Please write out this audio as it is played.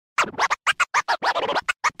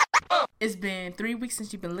It's been 3 weeks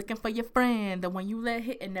since you've been looking for your friend. The one you let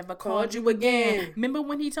hit and never called you again. Remember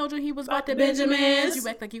when he told you he was about the Benjamins? You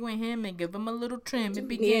act like you ain't him and give him a little trim. It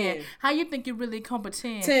began. Yeah. How you think you really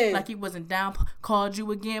competent? 10. Like he wasn't down, called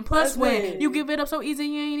you again. Plus when you give it up so easy,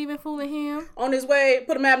 you ain't even fooling him. On his way,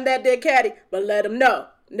 put him out in that dead caddy, but let him know.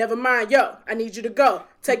 Never mind, yo, I need you to go.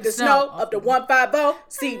 Take the snow up to 150,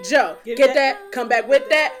 see Joe. Get that, come back with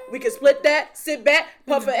that. We can split that, sit back,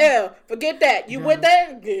 puff for L. Forget that, you with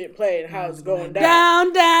that? Get played, how's it going down?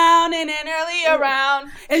 Down, down, and then early around.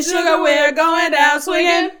 And sugar, we're going down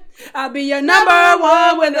swinging. I'll be your number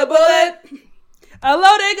one with a bullet. A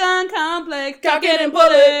loaded gun complex, cock it and pull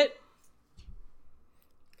it.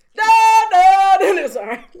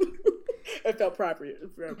 Sorry. It felt appropriate.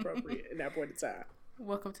 It felt appropriate in that point in time.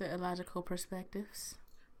 Welcome to Illogical Perspectives,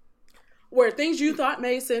 where things you thought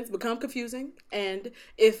made sense become confusing, and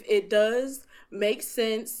if it does make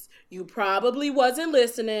sense, you probably wasn't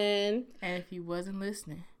listening. And if you wasn't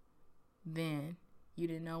listening, then you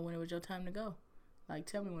didn't know when it was your time to go. Like,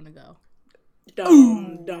 tell me when to go.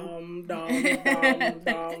 Dum, dum, dum, dum,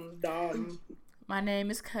 dum, dum. My name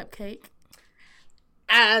is Cupcake.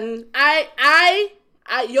 And I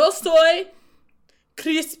yo soy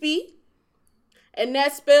Chrispy. And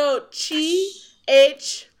that's spelled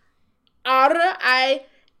Chrisspk.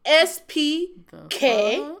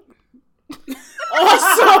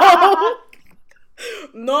 Also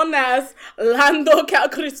known as Lando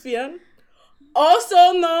Calcrispian.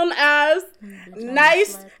 Also known as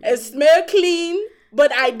nice and smell clean,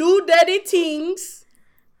 but I do dirty things.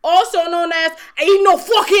 Also known as I eat no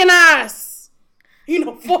fucking ass. You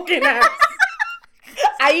know fucking ass.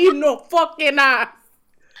 I eat no fucking ass.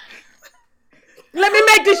 Let me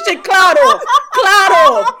make this shit claro.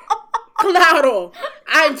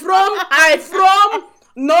 I'm from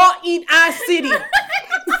no eat ass city.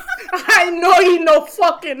 I know you no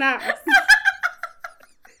fucking ass.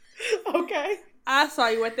 Okay. I saw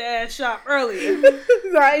you at the ass shop earlier.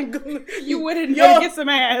 You went in there to get some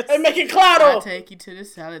ass. And make it claro. I'll take you to the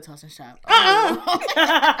salad tossing shop.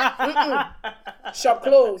 Shop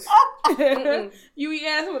closed. You eat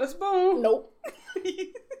ass with a spoon? Nope.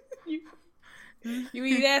 You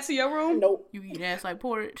eat ass in your room? Nope. You eat ass like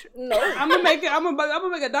porridge? No. I'm gonna make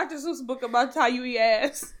a Dr. Seuss book about how you eat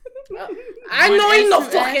ass. I don't eat no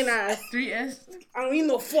fucking ass. 3S. I don't eat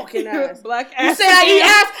no fucking ass. Black ass. You say I eat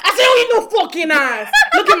ass? I say I don't eat no fucking ass.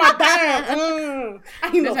 Look at my dime. I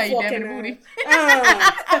eat no fucking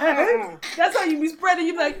ass. That's how you be spreading.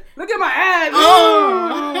 You be like, look at my ass.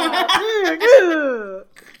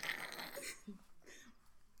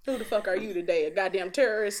 Who the fuck are you today? A goddamn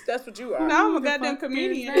terrorist? That's what you are. No, I'm a goddamn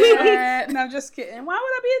comedian. No, I'm just kidding. Why would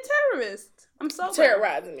I be a terrorist? I'm so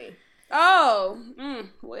terrorizing me. Oh,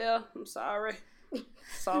 well, I'm sorry.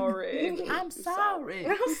 Sorry. I'm sorry.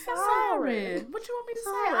 What you want me to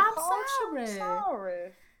say? I'm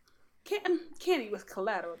sorry. Can't eat with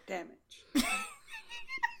collateral damage.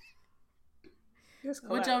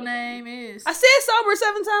 What your name is? I said sober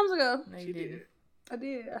 7 times ago. No, you didn't. I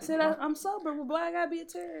did. I said I'm sober, but why I gotta be a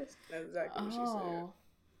terrorist? That's exactly what she said.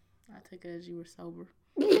 I took it as you were sober.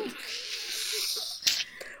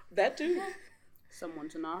 That too.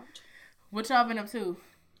 Someone's not. What y'all been up to?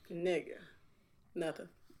 Nigga. Nothing.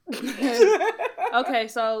 Okay,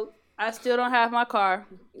 so I still don't have my car.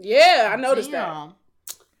 Yeah, I noticed that.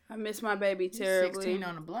 I miss my baby terribly. 16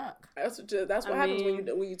 on the block. That's what happens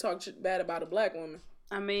when you talk bad about a black woman.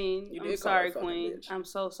 I mean, I'm sorry, Queen. I'm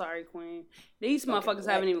so sorry, Queen. These motherfuckers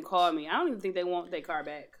haven't even called me. I don't even think they want their car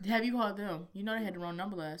back. Have you called them? You know they had the wrong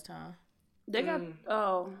number last time. They got,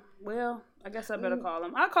 well, I guess I better call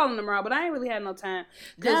them. I'll call them tomorrow, but I ain't really had no time.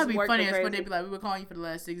 That'd be funny as when they'd be like, we were calling you for the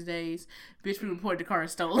last 6 days. Bitch, we reported the car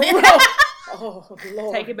stolen. Oh,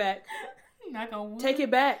 Lord. Take it back. Not gonna take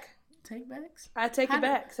it back. Take backs? I take it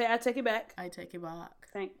back. Say, I take it back. I take it back.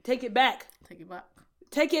 Take it back. Take it back.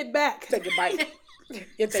 Take it back. Take it back. Say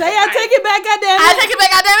I take it back, goddammit. I take it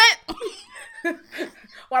back, goddammit.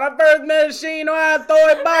 When I first met her, she didn't know how to throw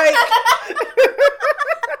it back.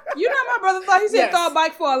 You know my brother thought he said throw a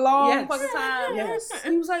bike for a long fucking time. Yes.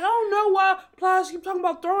 And he was like, I don't know why Plies keep talking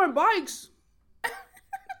about throwing bikes.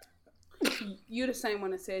 You the same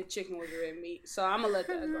one that said chicken was red meat. So I'm going to let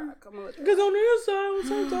that rock. Because on the inside,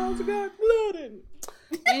 sometimes it got blood in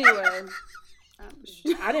it. Anyway.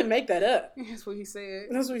 I didn't make that up. That's what he said.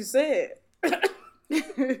 That's what he said.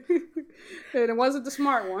 And it wasn't the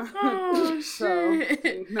smart one. Oh, so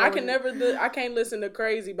shit. I can't listen to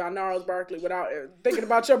Crazy by Gnarls Barkley without thinking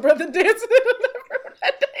about your brother dancing in the living room.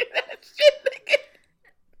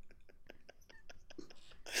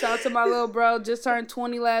 Shout out to my little bro. Just turned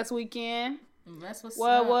 20 last weekend. That's what's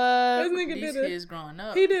what up. What? This nigga These did kids growing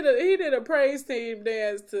up. He did a praise team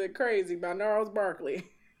dance to "Crazy" by Gnarls Barkley.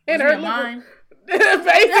 And her mine.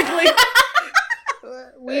 Basically.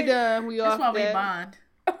 We done. We off that. That's why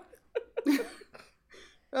we bond.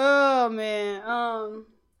 Oh man.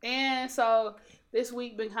 And so this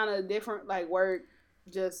week been kind of different. Like work,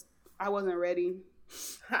 just I wasn't ready.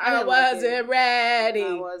 I wasn't ready.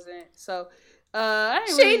 I wasn't. So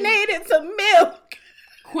she needed some milk.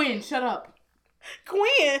 Quinn, shut up.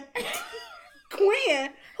 Quinn. Who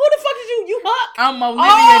the fuck is you? You Huck? I'm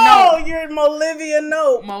Molivia Nope. Nope. You're Molivia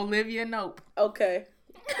Nope. Molivia Nope. Okay.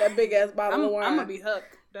 That big ass bottle of wine. I'm gonna be Huck.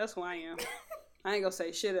 That's who I am. I ain't gonna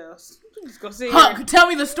say shit else. I'm just gonna sit Huck, here. tell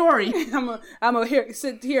me the story. I'm gonna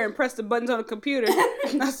sit here and press the buttons on the computer.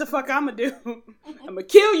 That's the fuck I'm gonna do. I'm gonna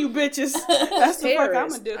kill you bitches. That's the fuck I'm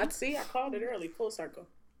gonna do. I called it early. Full circle.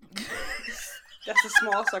 That's a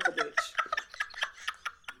small circle, bitch.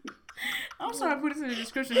 I'm sorry, I put this in the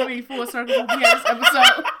description. How many full circles we had this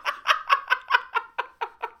episode?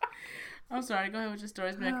 I'm sorry. Go ahead with your story.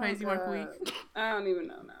 It's been a crazy work week. I don't even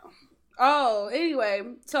know now. Oh, anyway,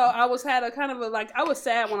 so I was sad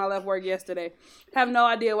when I left work yesterday. Have no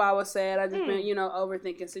idea why I was sad. I just been,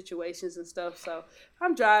 overthinking situations and stuff. So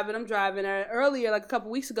I'm driving. Earlier, like a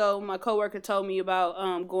couple weeks ago, my coworker told me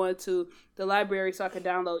about going to the library so I could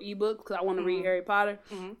download ebooks because I want to read Harry Potter.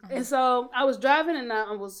 Mm-hmm. And so I was driving and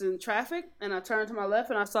I was in traffic and I turned to my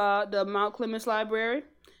left and I saw the Mount Clemens Library.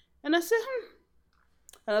 And I said,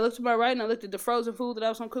 And I looked to my right and I looked at the frozen food that I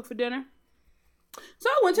was going to cook for dinner. So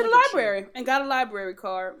I went to the library and got a library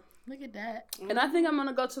card. Look at that. And I think I'm going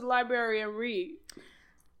to go to the library and read.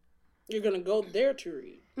 You're going to go there to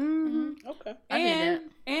read? Mm-hmm. Okay.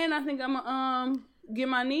 And I think I'm going to get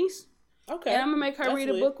my niece. Okay. And I'm going to make her read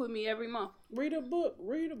a book with me every month. Read a book.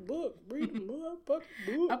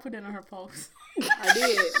 I put it on her post. I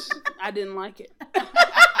did. I didn't like it.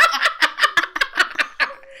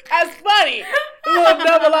 That's funny. Little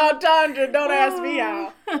double entendre. Don't ask me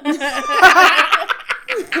how.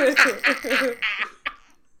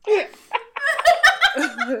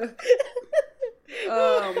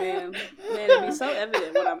 Oh man, it'd be so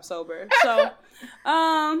evident when I'm sober. So,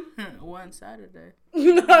 one Saturday.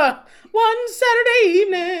 One Saturday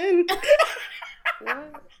evening.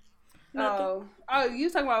 What? Oh, you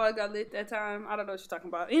talking about what I got lit that time? I don't know what you're talking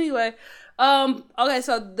about. Anyway, okay,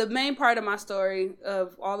 so the main part of my story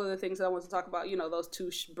of all of the things that I want to talk about, those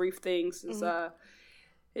two brief things is,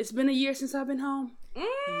 it's been a year since I've been home.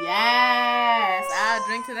 Yes, I'll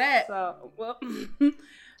drink to that. So, well,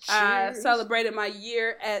 I celebrated my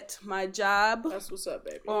year at my job. That's what's up,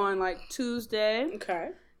 baby. On Tuesday.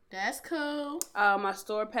 Okay. That's cool. My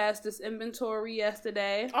store passed this inventory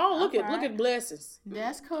yesterday. Oh, look at blessings.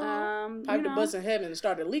 That's cool. Piped the bus in heaven and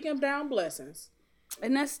started leaking down blessings.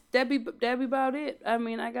 And that'd be about it. I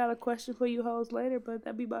mean, I got a question for you hoes later, but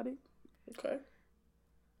that'd be about it. Okay.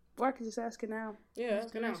 Or I can just ask it now. Yeah,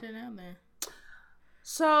 ask it now. Shit out there.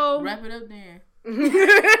 So wrap it up then.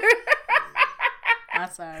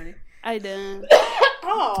 I'm sorry. I done.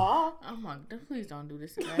 Aww. Oh my God! Please don't do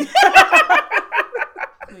this again.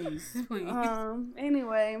 Please.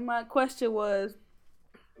 Anyway, my question was,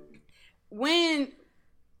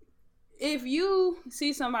 if you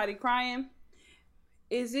see somebody crying,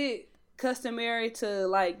 is it customary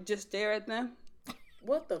to just stare at them?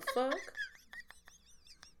 What the fuck?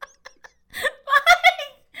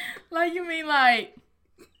 Like you mean like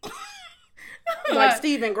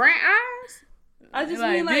Stephen Grant eyes? I just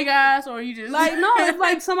mean big eyes, or you just no,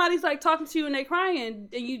 it's somebody's talking to you and they crying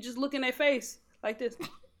and you just look in their face like this.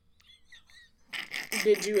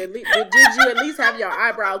 Did you at least have your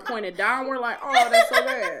eyebrows pointed downward? Oh, that's so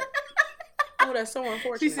bad. Oh, that's so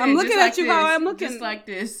unfortunate. I'm looking at you how I'm looking. Just like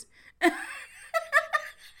this.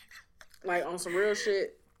 On some real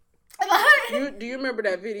shit. Do you remember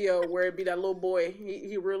that video where it be that little boy?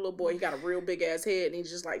 He a real little boy. He got a real big ass head and he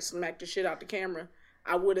just smacked the shit out the camera.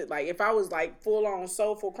 I would have if I was full on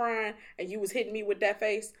soulful crying and you was hitting me with that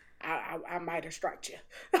face, I might have striked you.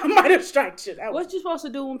 What you supposed to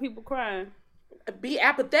do when people crying? Be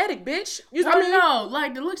apathetic, bitch. No,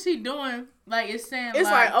 the looks he doing, it's saying it's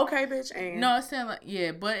okay, bitch. And no, it's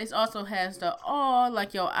saying but it also has the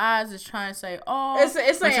your eyes is trying to say it's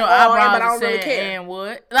saying but your eyebrows but I don't saying, really care. And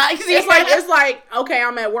what? It's okay,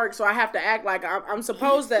 I'm at work, so I have to act like I'm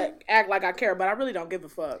supposed to act like I care, but I really don't give a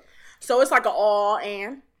fuck. So it's like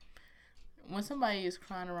and when somebody is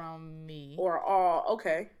crying around me or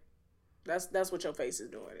okay. That's what your face is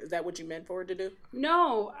doing. Is that what you meant for it to do?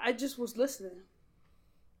 No, I just was listening.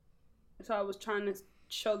 So I was trying to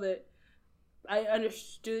show that I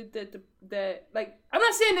understood that I'm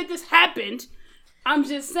not saying that this happened, I'm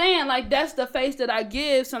just saying, like, that's the face that I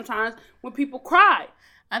give sometimes when people cry.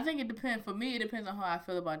 I think it depends. For me, it depends on how I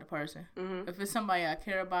feel about the person. Mm-hmm. If it's somebody I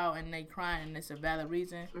care about and they crying and it's a valid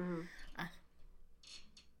reason,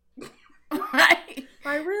 right?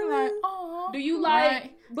 Like really? Like, do you like?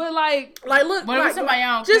 Right. But like look. But if somebody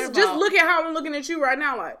I don't care about, just look at how I'm looking at you right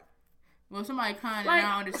now. Like, well, somebody crying and I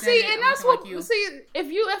don't understand. See, and that's what. Like you. See, if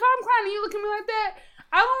I'm crying and you look at me like that,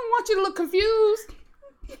 I don't want you to look confused.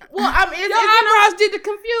 Well, I mean, your eyebrows did the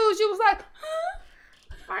confused. You was like, huh?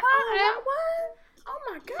 Like, what? Oh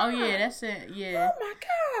my god. Oh yeah, that's it. Yeah. Oh my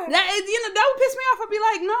god. That would piss me off. I'd be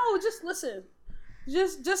like, no, just listen.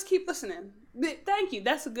 Just keep listening. Thank you.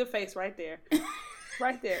 That's a good face right there.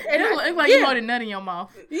 Right there. And it looks like you hold a nut in your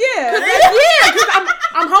mouth. Yeah. Because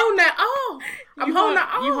I'm holding that. Oh. I'm holding that.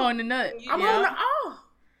 Oh. You holding the nut. I'm holding that. Oh.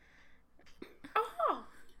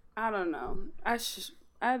 I don't know.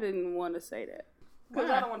 I didn't want to say that. Because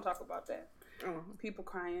I don't want to talk about that. Oh. People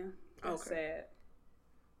crying. That's sad.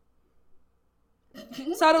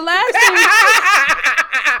 So the last thing.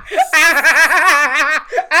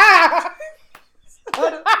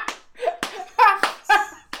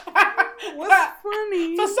 What's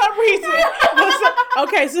funny? For some reason.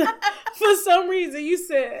 So for some reason you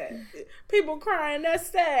said people crying, that's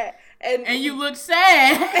sad. And you look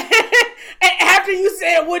sad. And after you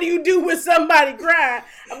said, what do you do with somebody crying?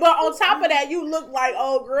 But on top of that, you look like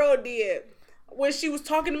old girl did when she was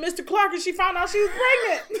talking to Mr. Clark and she found out she was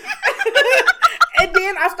pregnant. And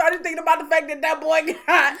then I started thinking about the fact that boy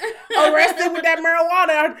got arrested with that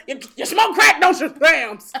marijuana. You smoke crack, don't you?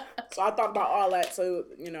 Bam. So I thought about all that. So,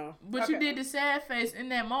 you know. But you did the sad face in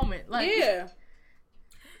that moment. Like, yeah.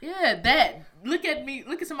 Yeah, that. Look at me.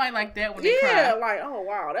 Look at somebody like that when they cry. Yeah, like, oh,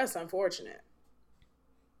 wow, that's unfortunate.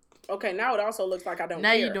 Okay, now it also looks like I don't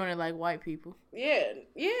care. Now you're doing it like white people. Yeah.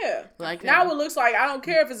 Like now it looks like I don't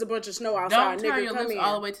care if it's a bunch of snow outside. Don't turn your lips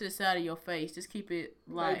all the way to the side of your face. Just keep it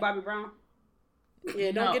like Bobby Brown.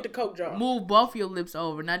 Yeah, don't get the Coke jar. Move both your lips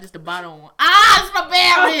over, not just the bottom one. Ah, it's my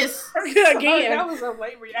bad wrist. Again. That was a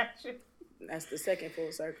late reaction. That's the second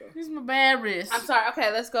full circle. It's my bad wrist. I'm sorry.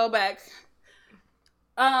 Okay, let's go back.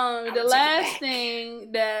 The last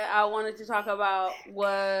thing that I wanted to talk about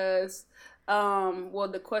was,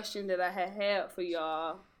 the question that I had for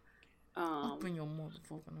y'all. Open your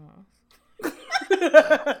motherfucking mouth.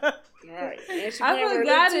 Alright. I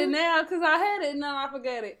forgot it now because I had it and now I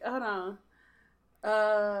forgot it. Hold on.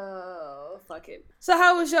 Fuck it. So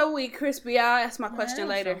how was your week, Chrispy? I'll ask my question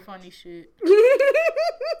later. Some funny shit.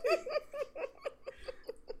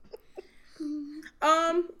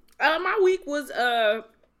 My week was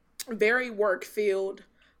very work filled.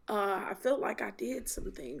 I felt like I did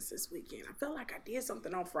some things this weekend. I felt like I did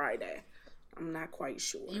something on Friday. I'm not quite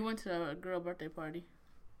sure. You went to a girl birthday party.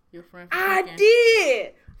 Your friend. I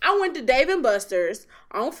did. I went to Dave & Buster's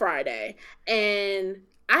on Friday, and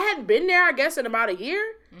I hadn't been there, I guess, in about a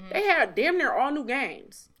year. Mm-hmm. They had damn near all new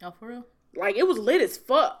games. Oh, for real? Like, it was lit as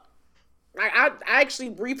fuck. Like, I actually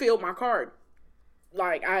refilled my card.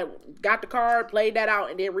 Like, I got the card, played that out,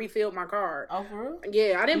 and then refilled my card. Oh, for real?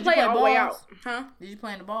 Yeah, I didn't play it all the way out. Huh? Did you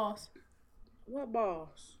play in the balls? What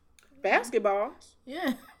balls? Basketballs?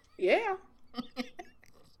 Yeah. Yeah.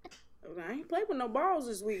 I ain't played with no balls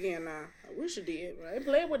this weekend now. I wish I did, but I ain't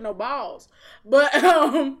played with no balls. But,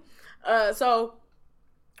 so...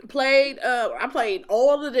 I played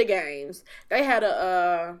all of the games. They had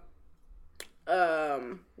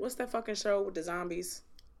what's that fucking show with the zombies?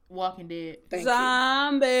 Walking Dead.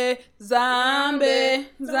 Zombie.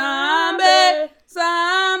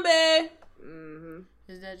 Mm-hmm.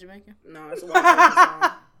 Is that Jamaican? No, it's a white person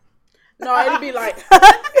song. No, it'd be like,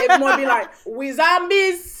 it more be like, we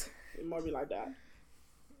zombies. It more be like that.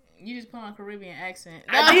 You just put on a Caribbean accent.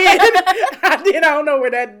 I did. I don't know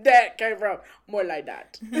where that came from. More like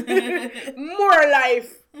that. More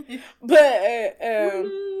life. But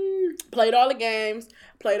played all the games.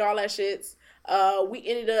 Played all that shits. We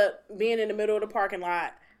ended up being in the middle of the parking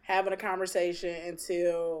lot, having a conversation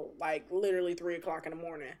until like literally 3:00 in the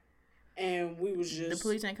morning. And we was just... The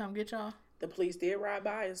police ain't come get y'all? The police did ride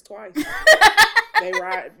by us twice.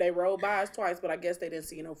 They rode by us twice, but I guess they didn't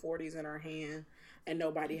see no 40s in our hand. And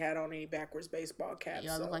nobody had on any backwards baseball caps.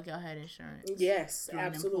 Y'all look like y'all had insurance. Yes,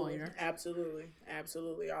 absolutely.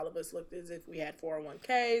 Absolutely. All of us looked as if we had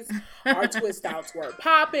 401ks. Our twist outs were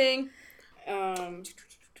popping.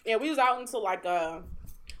 Yeah, we was out until like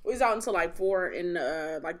 4 in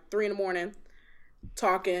like 3 in the morning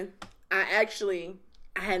talking. I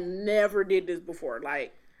had never did this before.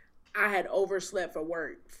 Like, I had overslept for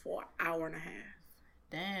work for an hour and a half.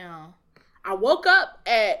 Damn. I woke up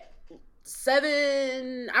at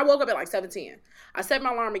I woke up at like 7:10. I set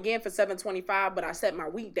my alarm again for 7:25, but I set my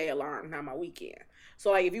weekday alarm, not my weekend.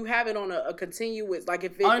 So like if you have it on a continuous, like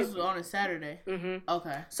if it was on a Saturday. Mm-hmm.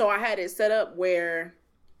 Okay. So I had it set up where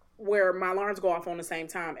my alarms go off on the same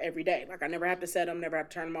time every day. Like I never have to set them, never have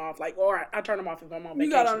to turn them off. Like or I turn them off if I'm on vacation. You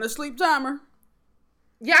got on the sleep timer.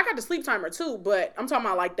 Yeah, I got the sleep timer too, but I'm talking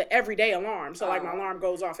about like the everyday alarm. So like my alarm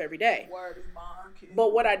goes off every day. Word is mine.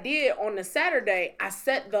 But what I did on the Saturday, I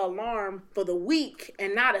set the alarm for the week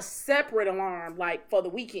and not a separate alarm like for the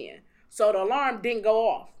weekend. So the alarm didn't go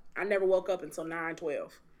off. I never woke up until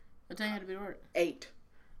 9:12. What time you had to be to work? 8.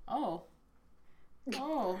 Oh.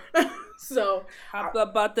 So hopped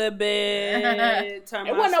up out the bed. Turn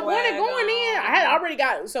it wasn't a point of going in. I had already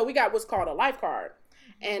we got what's called a life card.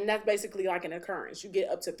 And that's basically like an occurrence. You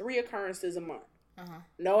get up to 3 occurrences a month.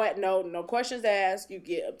 No questions asked. You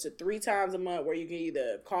get up to 3 times a month where you can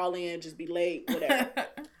either call in, just be late, whatever.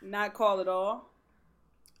 Not call at all.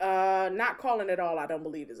 Not calling at all. I don't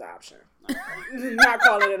believe is an option. Not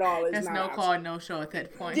calling at all is that's not. No an call, option. no show at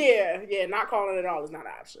that point. Yeah. Not calling at all is not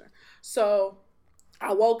an option. So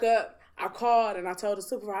I woke up. I called and I told the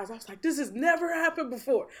supervisor, I was like, this has never happened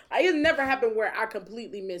before. Like, it's never happened where I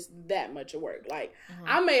completely missed that much of work. Like,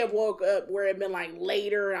 I may have woke up where it been like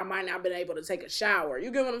later. I might not have been able to take a shower.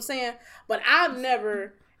 You get what I'm saying? But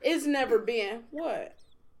it's never been, what?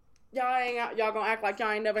 Y'all gonna act like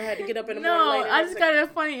y'all ain't never had to get up in the morning? No, I just got a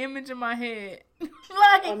funny image in my head.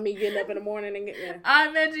 Like, of me getting up in the morning and I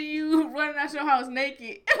imagine you running out your house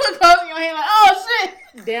naked with clothes in your hand like, oh shit.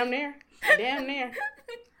 Damn near.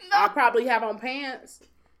 No. I probably have on pants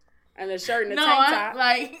and a shirt and a tank top.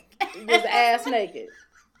 Just ass naked.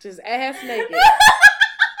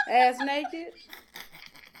 Ass naked.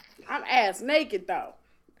 I'm ass naked though.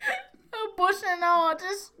 Bush and all,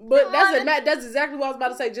 just. But that's exactly what I was about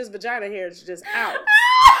to say. Just vagina hair is just out.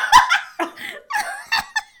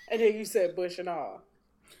 And then you said bush and all.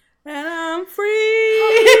 And I'm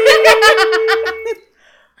free.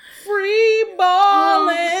 Free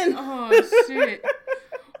balling. Oh shit.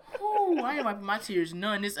 Ooh, I ain't wiping my tears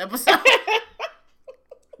none this episode.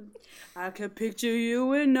 I could picture you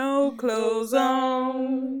with no clothes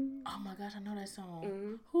on. Oh my gosh, I know that song.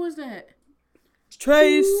 Mm-hmm. Who is that?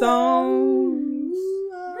 Trey Songz.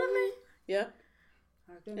 Really? Yeah.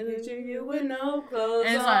 I can picture you with no clothes on.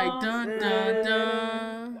 And it's like dun dun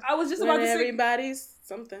dun. I was just about to say everybody's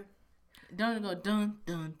something. Dun go dun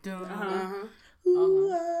dun dun.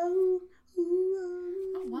 Oh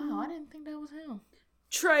wow, I didn't think that was him.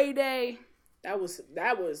 Trey Day. That was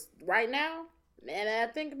right now. Man,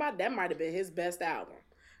 I think about it, that might have been his best album.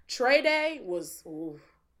 Trey Day was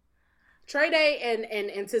Trey Day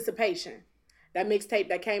and Anticipation. That mixtape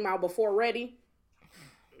that came out before Ready.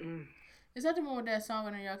 Is that the one with that song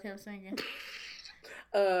and y'all kept singing?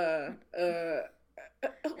 It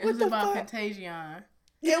was about Contagion.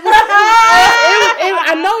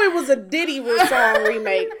 I know it was a Diddy song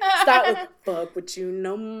remake. Start with "Fuck with you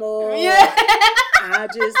no more." Yeah.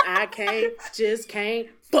 I can't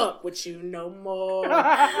fuck with you no more.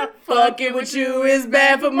 Fucking with you is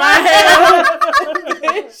bad for my health,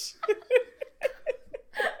 bitch.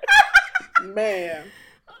 Man,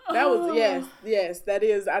 that was yes. That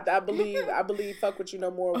is. I believe "Fuck with you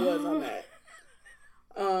no more" was on that.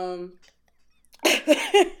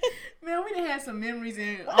 Man, we done had some memories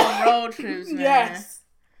on road trips, man.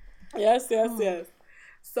 Yes.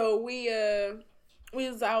 So we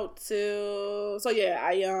was out till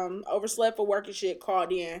I overslept for work and shit,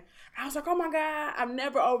 called in. I was like, oh my God, I've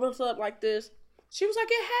never overslept like this. She was like,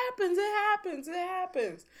 it happens.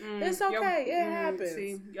 It's okay, it happens.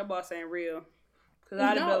 See, your boss ain't real. Cause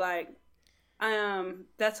I'd have been like,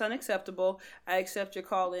 that's unacceptable. I accept your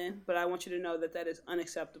call in, but I want you to know that is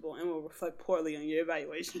unacceptable and will reflect poorly on your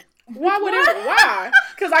evaluation. Why?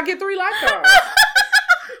 Because I get 3 lifeguards.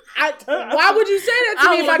 Why would you say that to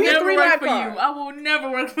me if I get 3 lifeguards? I will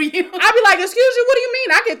never work for you. I'd be like, excuse you, what do you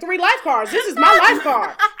mean? I get 3 lifeguards. This is my lifeguard.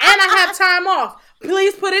 And I have time off.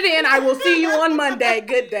 Please put it in. I will see you on Monday.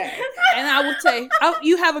 Good day. And I would say,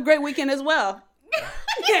 you have a great weekend as well.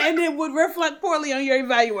 And it would reflect poorly on your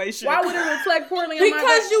evaluation. Why would it reflect poorly on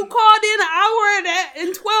Because you called in an hour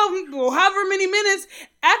and 12 or however many minutes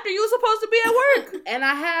after you were supposed to be at work. And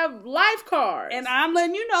I have lifeguards. And I'm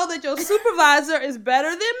letting you know that your supervisor is better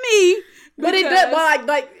than me. But it does,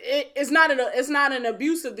 but it's not an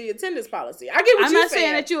abuse of the attendance policy. I get what you're saying. I'm not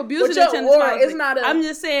saying that you abuse the attendance policy. It's not I'm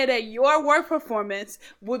just saying that your work performance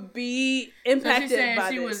would be impacted so she's saying by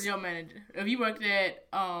she this. was your manager. If you worked at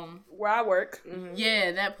where I work,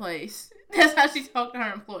 yeah, that place. That's how she talked to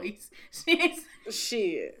her employees.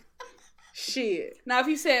 Shit. Shit. Now, if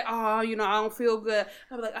you said, oh, I don't feel good,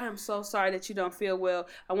 I'd be like, I am so sorry that you don't feel well.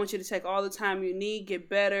 I want you to take all the time you need, get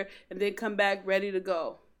better, and then come back ready to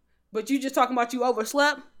go. But you just talking about you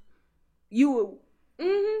overslept? You would...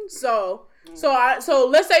 Mm-hmm. So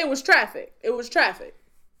let's say it was traffic. It was traffic.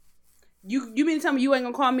 You mean to tell me you ain't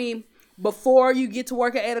gonna call me before you get to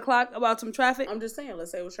work at 8 o'clock about some traffic? I'm just saying,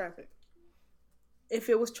 let's say it was traffic. If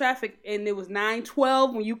it was traffic and it was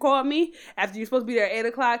 9:12 when you called me after you're supposed to be there at 8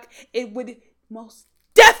 o'clock, it would most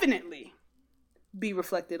definitely be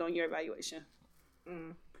reflected on your evaluation.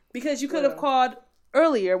 Because you could have called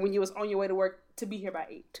earlier when you was on your way to work to be here by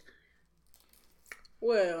 8.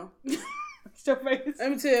 Well, your face.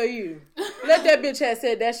 Let me tell you. Let that bitch have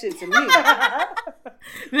said that shit to me.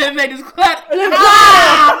 Let me just clap. Oh,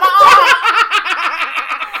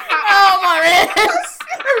 my wrist.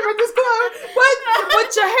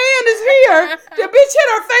 But your hand is here. The bitch hit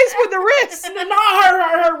her face with the wrist. No,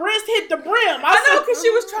 her wrist hit the brim. I know, because she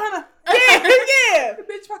was trying to. Yeah. The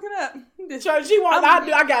bitch fucking up. She wants.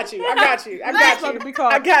 I got you.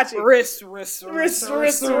 I got you. Wrist.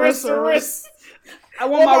 I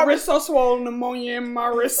want my wrist so swollen, pneumonia in my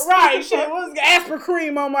wrist. Right, shit. What's aspirin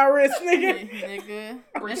cream on my wrist, nigga?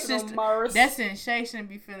 That sensation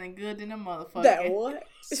be feeling good in a motherfucker. That what?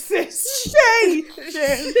 Sensation.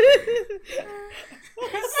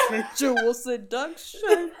 Sensual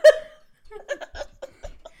seduction.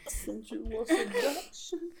 Sensual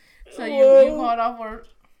seduction. So you called off work?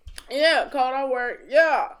 Yeah, called off work.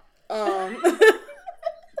 Yeah.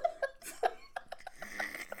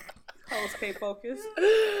 Hoes can't focus.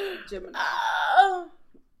 Gemini.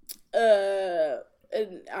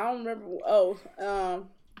 And I don't remember.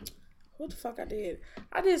 What the fuck I did?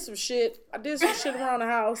 I did some shit around the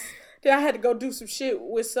house. Then I had to go do some shit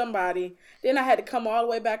with somebody. Then I had to come all the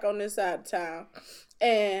way back on this side of town.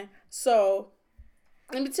 And so,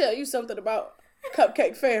 let me tell you something about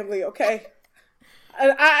Cupcake family, okay?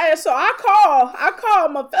 And I call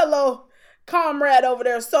my fellow comrade over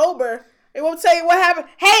there sober. They won't tell you what happened.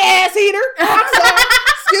 Hey, ass eater. I'm sorry.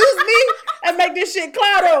 Excuse me. And make this shit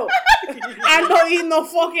claro. I don't eat no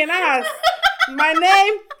fucking ass. My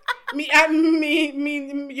name,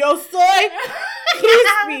 yo soy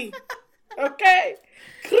Chrispy. Okay?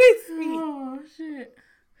 Crispy. Oh, shit.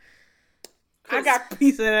 I got a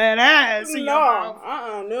piece of that ass in your mouth.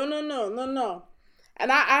 No.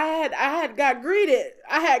 And I had got greeted.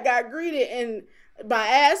 And by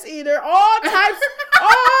ass eater, all types.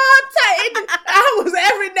 I was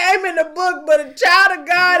every name in the book but a child of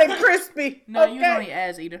God and Chrispy. No, you was only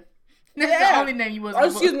ass eater. That's the only name you was in the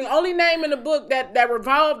book. Excuse me, only name in the book that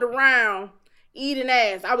revolved around eating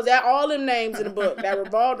ass. I was at all them names in the book that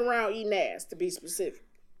revolved around eating ass, to be specific.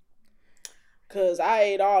 Cause I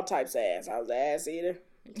ate all types of ass. I was an ass eater.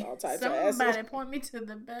 All types of ass. Somebody point me to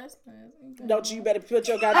the best ass. Don't you better put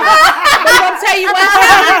your goddamn. But I'm gonna tell you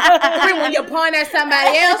what. When you point at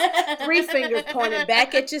somebody else, 3 fingers pointing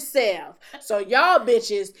back at yourself. So y'all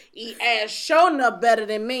bitches eat ass sure enough better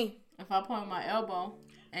than me. If I point my elbow,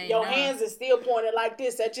 your hands is still pointed like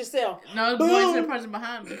this at yourself. No, it's pointing to the person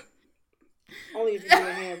behind me. Only if you do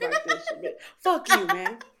your hands like this. Fuck you,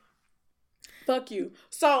 man. Fuck you.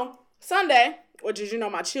 So Sunday, which is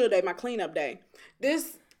my chill day, my cleanup day.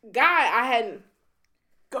 This guy I hadn't.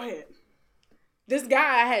 Go ahead. This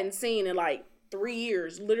guy I hadn't seen in like 3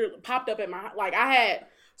 years literally popped up at my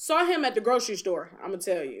saw him at the grocery store. I'm gonna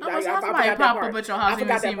tell you. I forgot that part. I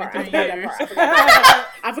forgot that part.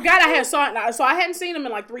 I forgot I had saw it. So I hadn't seen him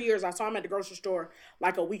in like 3 years. I saw him at the grocery store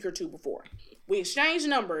like a week or two before. We exchanged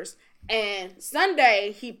numbers, and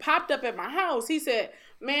Sunday he popped up at my house. He said,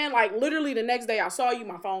 man, like literally the next day I saw you,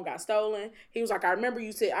 my phone got stolen. He was like, I remember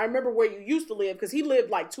where you used to live, because he lived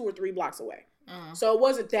like 2 or 3 blocks away. So it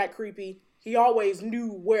wasn't that creepy. He always knew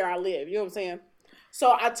where I lived. You know what I'm saying?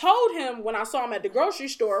 So I told him when I saw him at the grocery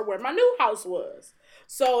store where my new house was.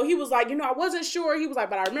 So he was like, I wasn't sure. He was like,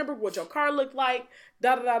 but I remember what your car looked like.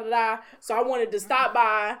 Da da da da da. So I wanted to stop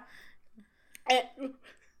by. And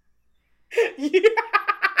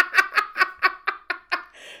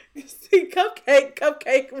see,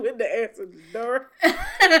 Cupcake wouldn't have answered the door.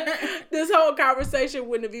 This whole conversation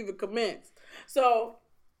wouldn't have even commenced. So,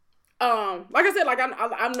 like I said, like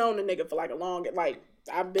I've known the nigga for like a long, like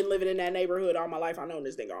I've been living in that neighborhood all my life. I've known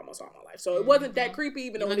this nigga almost all my life. So it wasn't that creepy,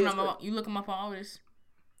 even though you look him up on Otis.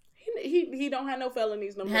 He don't have no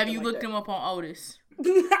felonies. No. Have you looked him up on Otis?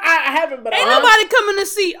 I haven't, but ain't nobody coming to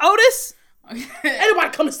see Otis. Ain't nobody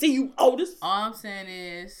coming to see you, Otis. All I'm saying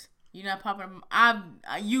is, you're not popping. I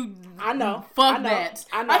know. Fuck that.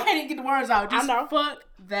 I know. I can't even get the words out. Just fuck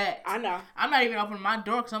that. I know. I'm not even opening my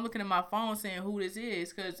door because I'm looking at my phone saying who this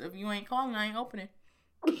is. Because if you ain't calling, I ain't opening.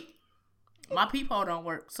 My peephole don't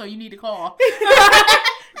work, so you need to call.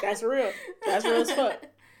 That's real. That's real as fuck.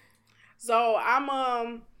 So I'm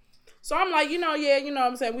like, what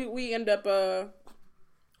I'm saying, we ended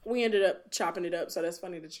up chopping it up. So that's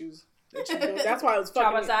funny that you that's why it was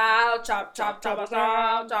fucking. Chop us out, chop us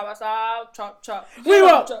out, chop us out, chop. We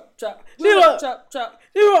will. Chop.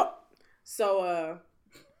 So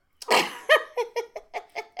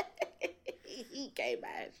he came by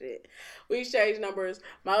and shit. We exchanged numbers.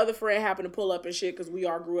 My other friend happened to pull up and shit because we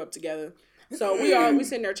all grew up together. So we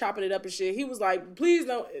sitting there chopping it up and shit. He was like, please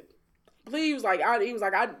don't. He was like, I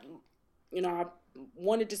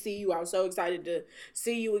wanted to see you. I was so excited to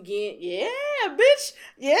see you again. Yeah, bitch.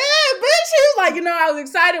 He was like, I was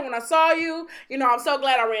excited when I saw you. I'm so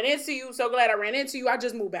glad I ran into you. I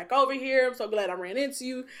just moved back over here. I'm so glad I ran into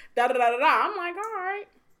you. Da da da da da. I'm like, all right.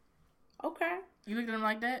 Okay. You looked at him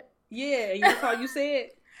like that? Yeah, you recall you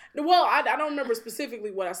said? Well, I don't remember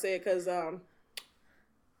specifically what I said because,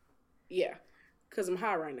 because I'm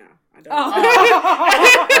high right now. I don't.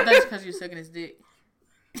 I thought it's because you're sucking his dick.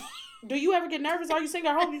 Do you ever get nervous? Are you saying,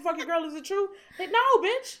 I hope you fuck your girl? Is it true? No,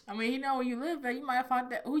 bitch. I mean, he know where you live, but you might have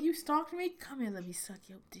found that. Oh, you stalked me? Come here, let me suck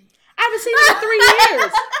your dick. I haven't seen him in 3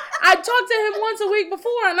 years. I talked to him once a week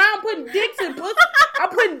before, and now I'm putting dicks in pussy. I'm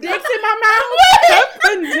putting dicks in my mouth. I'm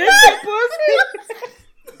putting dicks in pussy.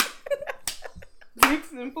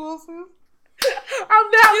 Dicks and pussy. I'm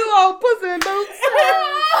down. You all pussy and boots.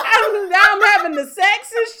 I'm having the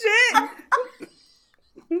sex and shit.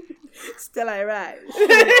 Still ain't right.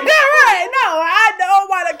 Right. No, I know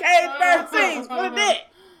why the cage bird sings for the dick.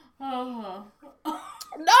 No,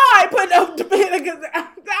 I ain't putting up the bed because I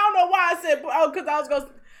don't know why I said, because I was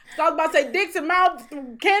about to say dicks and mouth,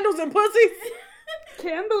 candles and pussies.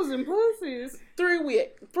 Candles and pussies. 3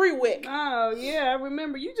 wick. Oh, yeah, I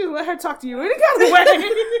remember. You just let her talk to you any kind of way.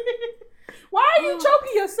 Why are you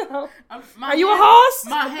choking yourself? Are you a horse?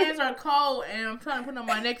 My hands are cold and I'm trying to put on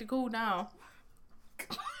my neck to cool down.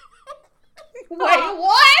 Wait,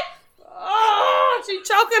 what? Oh, she's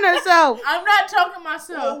choking herself. I'm not choking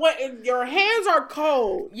myself. Wait, your hands are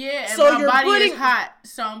cold. Yeah, and so my body is hot.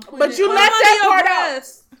 So I'm putting but you left that part out.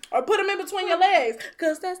 Or put them in between your legs.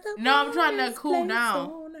 Cause that's the No, I'm trying to cool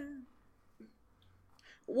down.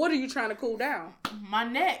 What are you trying to cool down? My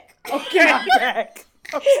neck. Okay. My neck.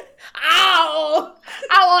 Ow!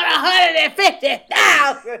 I want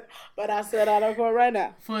 150,000. But I said I don't go right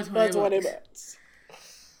now. For 20 bucks.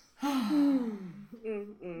 You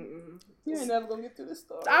ain't never gonna get through this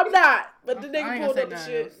story. I'm not. But the nigga pulled up the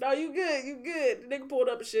shit. No, you good. The nigga pulled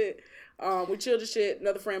up the shit. We chilled the shit.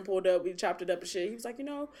 Another friend pulled up. We chopped it up and shit. He was like,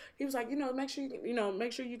 make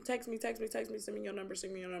sure you text me, send me your number.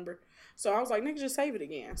 So I was like, nigga, just save it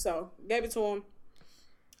again. So gave it to him.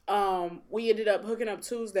 We ended up hooking up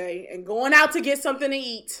Tuesday and going out to get something to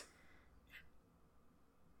eat.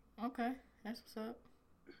 Okay, that's what's up.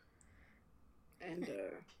 And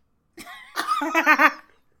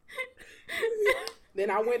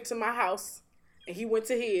then I went to my house and he went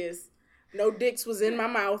to his. No dicks was in my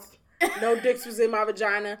mouth. No dicks was in my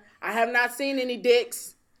vagina. I have not seen any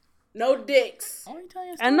dicks. No dicks.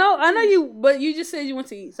 I know you, but you just said you went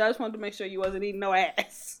to eat, so I just wanted to make sure you wasn't eating no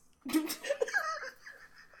ass.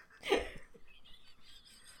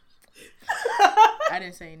 I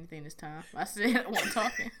didn't say anything this time. I said I wasn't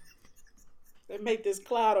talking. They make this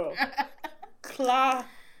claro. Claro.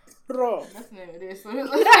 That's the name of this.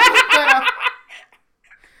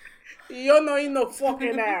 You no eat no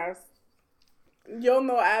fucking ass. You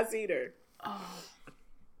no ass eater.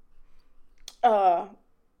 But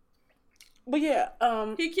yeah,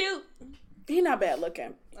 he cute. He not bad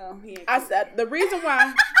looking. Oh, he ain't I said the reason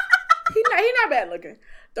why he not bad looking.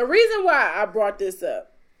 The reason why I brought this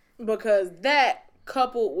up because that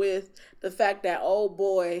coupled with the fact that old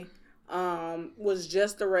boy was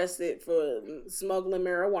just arrested for smuggling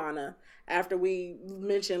marijuana after we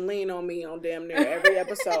mentioned lean on me on damn near every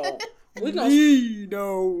episode. We gonna lean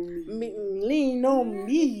on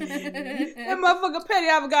me. That motherfucker Petty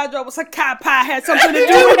Avogadro was a cop pie had something to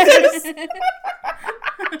do with this.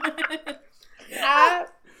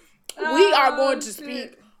 We are going to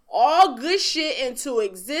speak all good shit into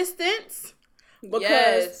existence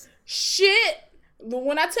because shit.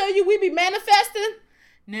 When I tell you we be manifesting,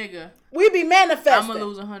 nigga, we be manifesting. I'm gonna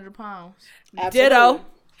lose 100 pounds. Absolutely. Ditto.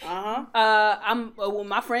 I'm. Well,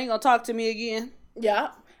 my friend gonna talk to me again.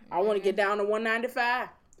 Yeah. I want to get down to 195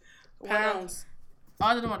 pounds.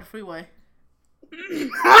 Other than on the freeway.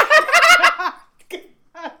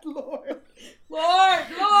 God, Lord. You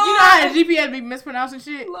know how the GPS be mispronouncing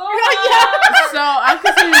shit? Lord. So I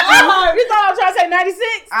consider you. You thought I was trying to say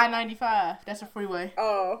 96? I-95. That's a freeway.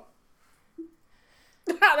 Oh.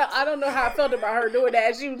 I don't know how I felt about her doing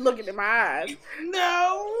that. She was looking in my eyes.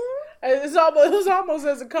 No. It was almost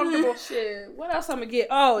as uncomfortable. Shit. What else I'm gonna get?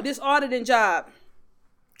 Oh, this auditing job.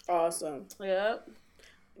 Awesome. Yep.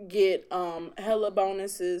 Get hella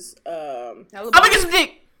bonuses. I'm gonna get some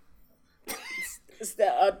dick. It's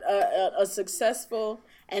a successful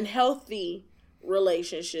and healthy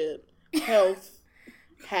relationship, health,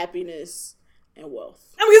 happiness, and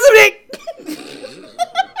wealth. I'm gonna get some dick.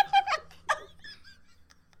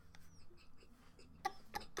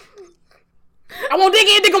 I want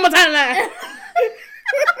dick on my timeline.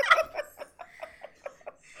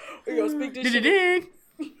 We gonna speak this shit. Dig.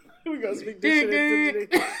 We gonna speak this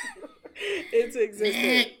shit into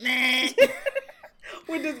existence.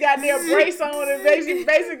 With this goddamn brace on and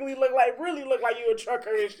basically look like you a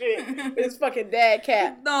trucker and shit. With his fucking dad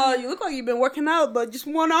cap. No, you look like you've been working out, but just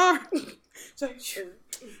one arm. So,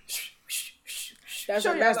 that's a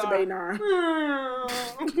masturbating arm.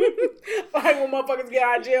 Like when motherfuckers get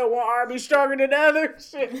out of jail, one arm be stronger than the other.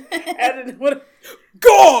 Shit.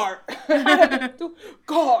 Guard!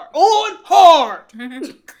 Guard! On hard!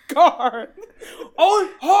 Guard! On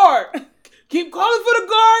hard! Keep calling for the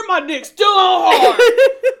guard, my dick's still on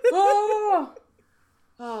hard!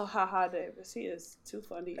 Oh, haha, Davis. He is too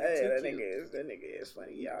funny. Hey, too that cute. nigga is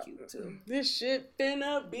funny, y'all. Cute too. This shit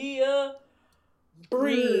finna be a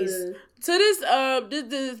breeze. To this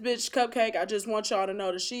bitch Cupcake, I just want y'all to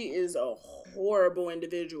know that she is a horrible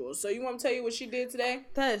individual. So you want me to tell you what she did today?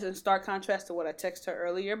 That is in stark contrast to what I texted her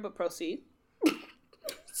earlier, but proceed.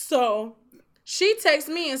 So she texted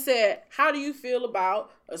me and said, "How do you feel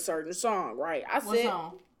about a certain song?" Right? I What said,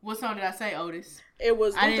 song? What song did I say, Otis? It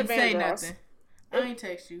was I Luther didn't say Vandross. nothing. I ain't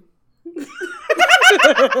text you.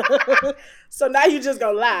 So now you just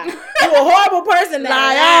gonna lie. You a horrible person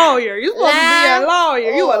now. Lawyer. You supposed to be a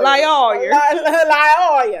lawyer. You a lawyer.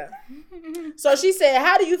 Lawyer. So she said,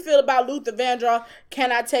 "How do you feel about Luther Vandross?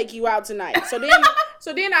 Can I take you out tonight?" So then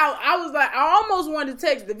I was like, I almost wanted to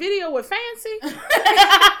text the video with Fancy.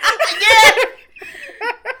 Yeah.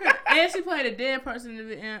 And she played a dead person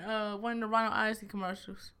in one of the Ronald Odyssey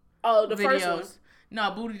commercials. Oh, the videos. first one.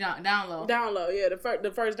 No, booty down low. Down low, yeah, the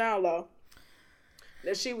first down low.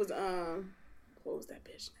 That she was what was that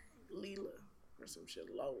bitch name? Leela or some shit.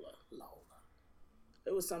 Lola.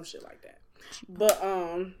 It was some shit like that. But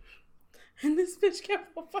and this bitch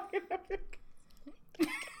kept on fucking up. Give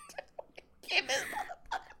this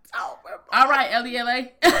motherfucker over. All right,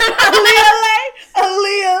 Lea.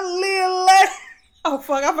 Aaliyah. Oh,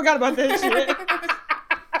 fuck. I forgot about that shit.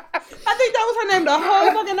 I think that was her name the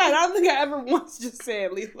whole fucking night. I don't think I ever once just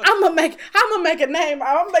said Lisa. I'm gonna make a name.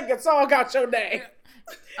 I'm gonna make a song out your name.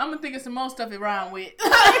 I'm gonna think of some more stuff it rhyme with.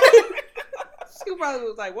 She probably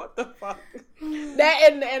was like, "What the fuck?"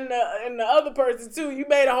 That and the other person too. You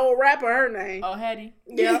made a whole rap of her name. Oh, Hattie.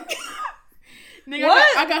 Yeah. Nigga,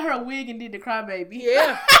 What? I got her a wig and did the crybaby.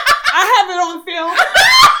 Yeah. I have it on film.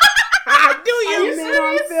 Do you? Are you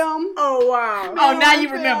serious? On film. Oh wow. Oh, now you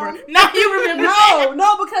remember. Now you remember.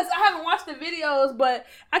 No, because I haven't watched the videos, but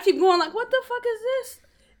I keep going like, "What the fuck is this?"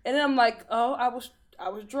 And then I'm like, "Oh, I was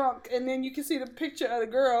drunk." And then you can see the picture of the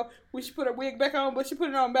girl when she put her wig back on, but she put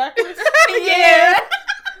it on backwards. Yeah.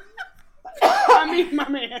 I mean, my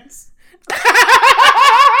man's.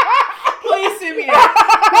 Please send me that.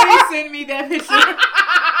 Please send me that picture. Look at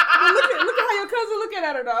how your cousin looking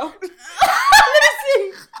at her though. Let me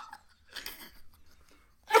see.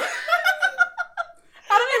 I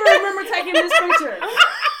don't even remember taking this picture.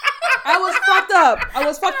 I was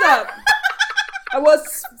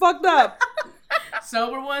fucked up.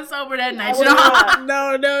 Sober one sober that night.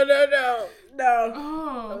 No.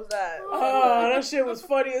 Oh. What was that? Oh, that shit was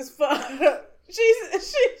funny as fuck. She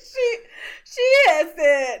had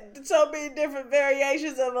said so many different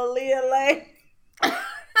variations of Aaliyah.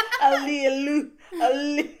 Aaliyah.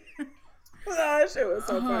 Oh, that shit was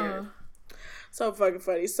so funny. So fucking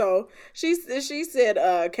funny. So she said,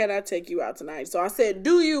 "Can I take you out tonight?" So I said,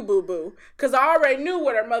 "Do you, boo boo?" Because I already knew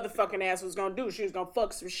what her motherfucking ass was gonna do. She was gonna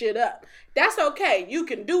fuck some shit up. That's okay. You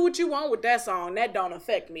can do what you want with that song. That don't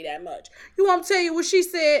affect me that much. You want me to tell you what she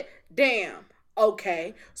said? Damn.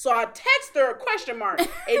 Okay. So I texted her a question mark.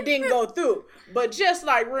 It didn't go through. But just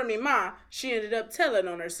like Remy Ma, she ended up telling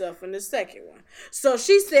on herself in the second one. So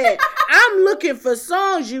she said, "I'm looking for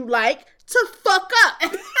songs you like to fuck up."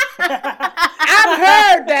 I've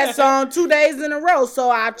heard that song 2 days in a row, so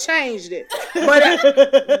I changed it.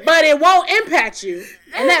 But it won't impact you.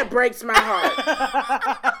 And that breaks my heart.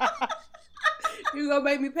 You gonna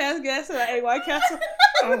make me pass gas to the AY Castle?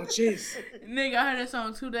 Oh, jeez. Nigga, I heard that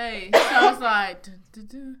song 2 days. So I was like,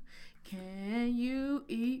 Can you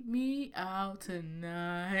eat me out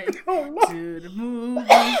tonight? Oh, no. To the movie,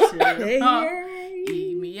 to the park.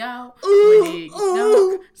 Eat me out when it gets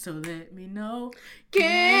dark. So let me know.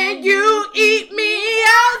 Can you eat me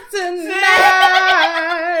out tonight?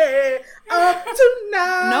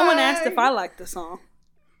 Tonight. No one asked if I liked the song.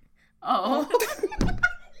 Oh.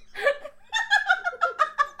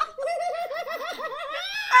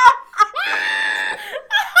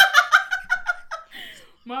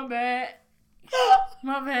 My bad.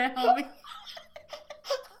 My bad, homie.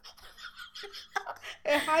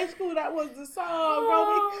 In high school, that was the song,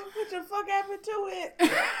 homie. What the fuck happened to it?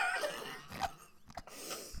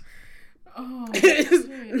 Oh,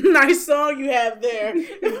 nice song you have there.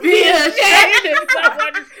 Be ashamed of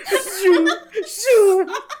someone.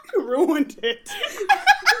 Shoo. Ruined it.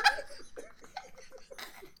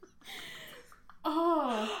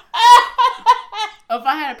 Oh. If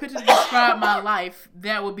I had a picture to describe my life,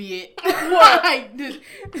 that would be it. What? Like, this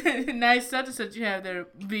nice such and such you have there.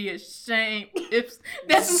 Be ashamed. If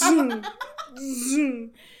that's Zoom.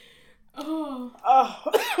 Oh.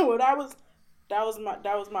 Well, that was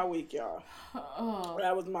my week, y'all. Oh.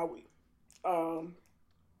 That was my week.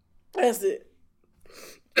 That's it.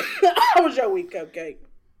 How was your week, Cupcake?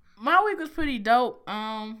 My week was pretty dope.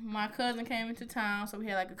 My cousin came into town, so we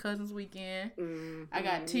had like a cousin's weekend. Mm-hmm. I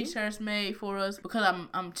got t-shirts made for us because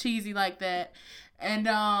I'm cheesy like that. And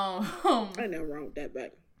ain't nothing wrong with that,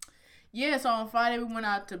 back. Yeah, so on Friday we went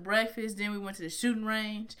out to breakfast, then we went to the shooting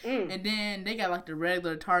range, and then they got like the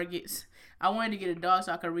regular targets. I wanted to get a dog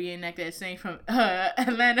so I could reenact that scene from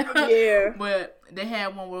Atlanta. Yeah. But they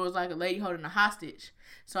had one where it was like a lady holding a hostage.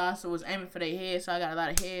 So I was aiming for their head, so I got a lot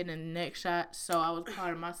of head and neck shots. So I was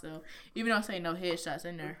proud of myself. Even though I say no head shots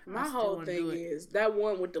in there. My whole thing is, that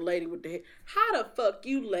one with the lady with the head. How the fuck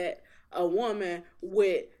you let a woman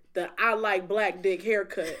with the I like black dick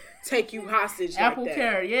haircut take you hostage Apple like that?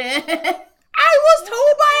 Care, yeah. I was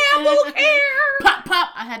told by Apple Care. Pop, pop.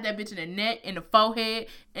 I had that bitch in the neck, in the forehead,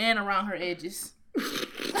 and around her edges.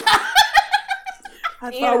 I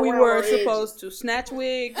thought we were supposed to snatch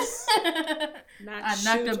wigs. I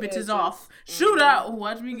knocked them bitches off. Shoot out.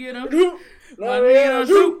 Watch me get them. Watch me get them.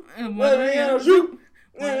 Shoot. And watch me get them. Shoot.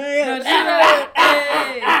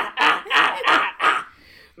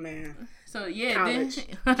 Man. So yeah, then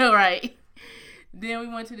right. Then we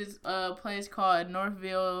went to this place called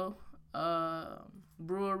Northville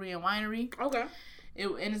Brewery and Winery. Okay.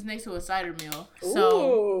 And it's next to a cider mill.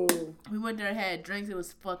 So we went there and had drinks. It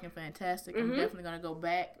was fucking fantastic. I'm definitely gonna go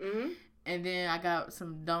back. And then I got a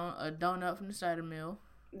donut from the cider mill.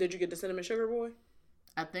 Did you get the cinnamon sugar boy?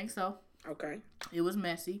 I think so. Okay. It was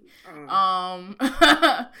messy.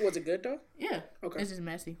 Was it good though? Yeah. Okay. It's just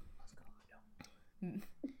messy.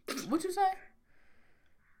 What you say?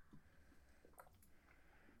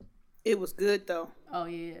 It was good though. Oh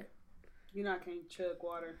yeah. You know I can't chug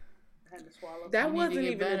water. I had to swallow. That wasn't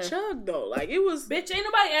even a chug though. Like it was. Bitch, ain't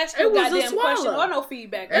nobody asking you a goddamn question or no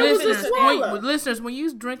feedback. It was a swallow. Listeners, when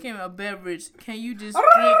you drinking a beverage, can you just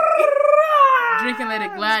drink and let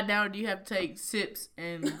it glide down, or do you have to take sips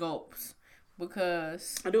and gulps?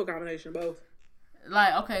 Because I do a combination of both.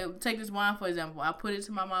 Like, okay, take this wine for example. I put it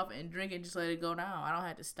to my mouth and drink it, just let it go down. I don't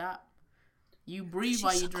have to stop. You breathe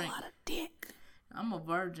while you drink. A lot of dick. I'm a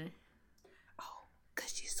virgin.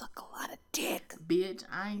 Cause you suck a lot of dick. Bitch,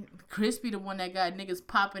 I ain't Chrispy the one that got niggas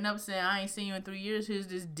popping up saying I ain't seen you in 3 years. Here's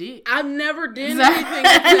this dick. I've never did anything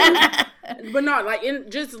with you. But not like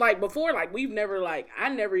just like before, like we've never like I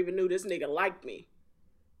never even knew this nigga liked me.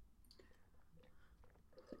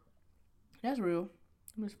 That's real.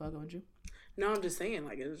 I'm just fucking with you. No, I'm just saying,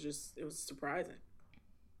 like it was surprising.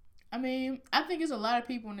 I mean, I think there's a lot of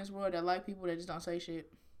people in this world that like people that just don't say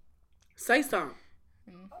shit. Say something.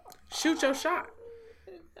 Shoot your shot.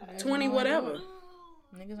 20 whatever.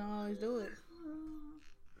 Niggas don't always do it.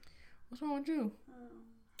 What's wrong with you?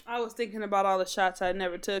 I was thinking about all the shots I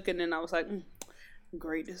never took, and then I was like,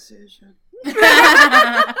 great decision.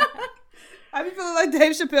 I be feeling like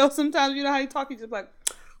Dave Chappelle sometimes. You know how he talk? He's just like,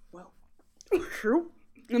 well, true.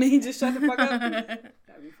 And then he just shut the fuck up.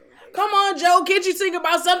 Come on, Joe. Can't you think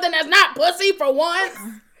about something that's not pussy for once?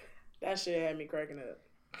 That shit had me cracking up.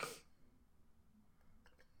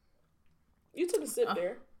 You took a sip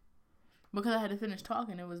there. Because I had to finish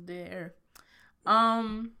talking. It was dead air.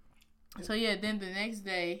 So yeah, then the next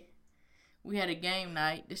day we had a game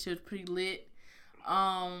night. This shit was pretty lit.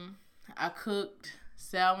 I cooked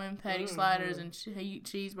salmon patty sliders and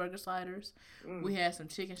cheeseburger sliders. We had some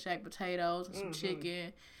chicken shack potatoes and some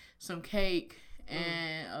chicken, some cake,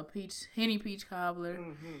 and a henny peach cobbler.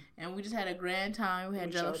 And we just had a grand time. We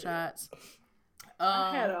had jello shots.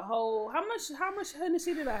 I had a whole. How much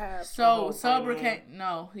Hennessy did I have? So sober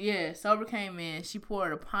came in. She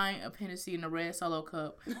poured a pint of Hennessy in a red Solo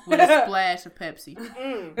cup with a splash of Pepsi.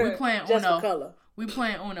 We playing just Uno. for color. We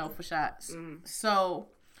playing Uno for shots. So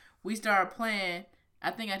we started playing.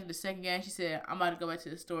 I think after the second game, she said, "I'm about to go back to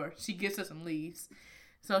the store." She gets us some leaves,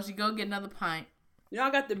 so she go get another pint.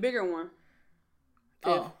 Y'all got the bigger one.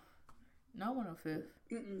 Oh, no one on fifth.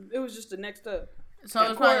 It was just the next up. So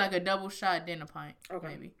it's probably like a double shot, then a pint,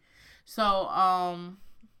 maybe. So,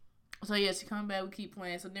 so yeah, she come back. We keep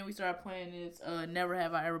playing. So then we started playing this. Never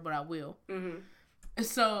have I ever, but I will.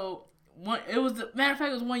 So matter of fact,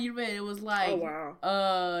 it was one you read. It was like,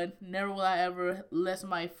 never will I ever let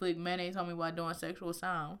somebody flick mayonnaise on me while doing sexual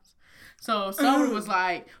sounds. So someone was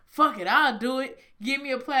like, fuck it, I'll do it. Give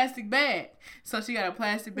me a plastic bag. So she got a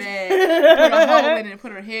plastic bag, put a hole in it, and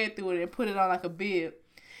put her head through it, and put it on like a bib.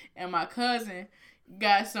 And my cousin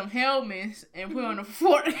got some helmets and put on a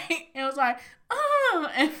fork and was like,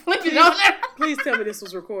 and flicked it on there. Please tell me this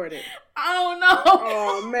was recorded. I don't know.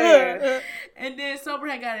 Oh, man. And then Sober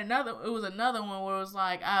had got another one where it was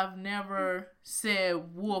like, I've never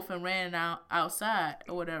said wolf and ran outside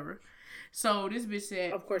or whatever. So this bitch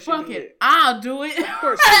said, of course fuck it, I'll do it. Of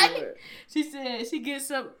course she would. She said, she gets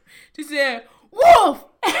up, she said, wolf!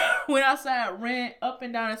 Went outside, ran up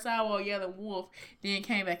and down the sidewalk, yelling wolf, then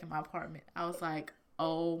came back in my apartment. I was like,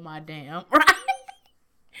 oh my damn, right?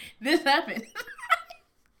 This happened.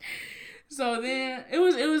 So then it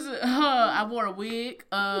was I wore a wig.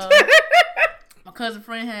 My cousin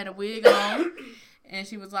friend had a wig on, and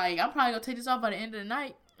she was like, I'm probably gonna take this off by the end of the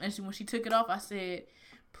night. And when she took it off, I said,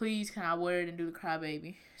 please, can I wear it and do the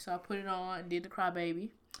crybaby? So I put it on and did the crybaby.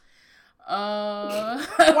 Where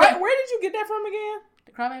did you get that from again?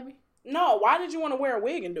 The crybaby? No, why did you want to wear a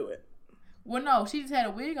wig and do it? Well, no, she just had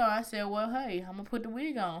a wig on. I said, well, hey, I'm gonna put the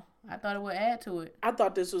wig on. I thought it would add to it. I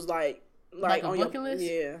thought this was like a on bucket list?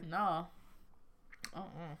 Yeah. No.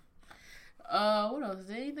 What else?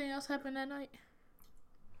 Did anything else happen that night?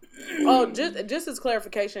 Oh, just as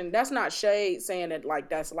clarification, that's not shade saying that like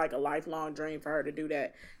that's like a lifelong dream for her to do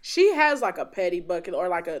that. She has like a petty bucket or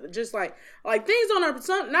like a just like things on her.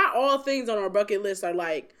 Not all things on her bucket list are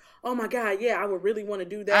like, oh my god, yeah, I would really want to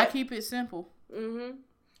do that. I keep it simple.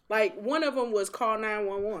 Like one of them was call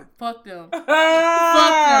 911. Fuck them. Fuck them.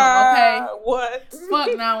 Okay. What?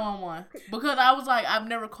 Fuck 911 because I was like, I've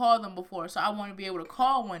never called them before, so I want to be able to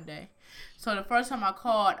call one day. So the first time I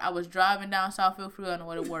called, I was driving down Southfield Freeway on the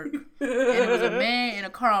way to work. And it was a man in a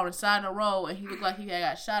car on the side of the road, and he looked like he had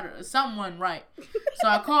got shot or something wasn't right. So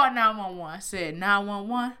I called 911. I said,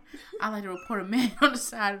 911, I'd like to report a man on the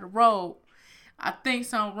side of the road. I think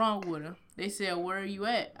something wrong with him. They said, where are you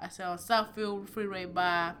at? I said, on Southfield Freeway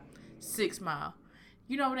by 6 Mile.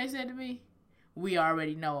 You know what they said to me? We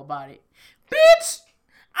already know about it. Bitch!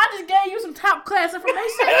 I just gave you some top class information.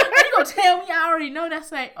 You gonna tell me I already know that?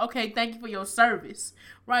 Say, okay, thank you for your service.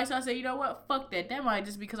 Right? So I said, you know what? Fuck that. That might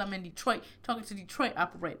just because I'm in Detroit talking to Detroit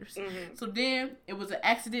operators. So then it was an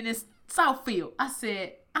accident in Southfield. I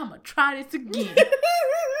said, I'm gonna try this again.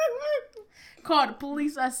 Called the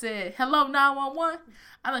police. I said, hello, 911.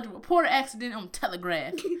 I'd like to report an accident on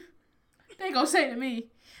Telegraph. They gonna say to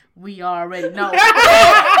me, we already know.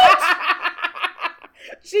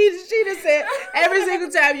 She just said every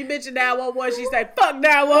single time you mention 911, she say fuck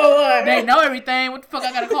 911. They know everything. What the fuck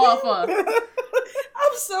I gotta call for?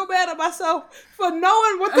 I'm so mad at myself for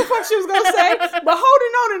knowing what the fuck she was gonna say, but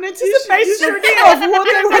holding on in anticipation of what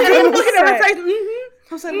they were gonna looking at her say. face.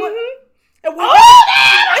 I was like, what? Oh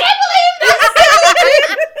damn! I can't believe this.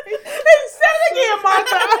 He said it again,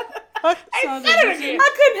 Martha. I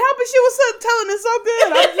couldn't help it. She was telling it so good.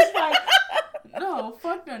 I was just like. No,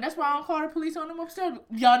 fuck them. That's why I don't call the police on them upstairs.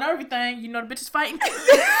 Y'all know everything. You know the bitches fighting.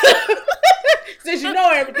 Since you know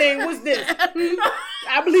everything, what's this?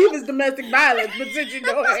 I believe it's domestic violence, but since you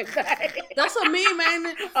know everything. That's what me,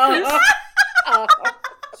 man.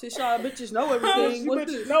 Since y'all bitches know everything. You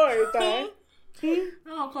bitches know everything. I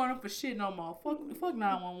don't call them for shit no more. Fuck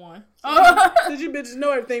 911. Since you bitches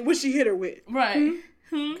know everything, what she hit her with? Right.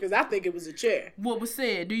 Because I think it was a chair. What was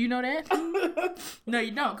said? Do you know that? No,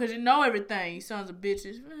 you don't. Because you know everything, you sons of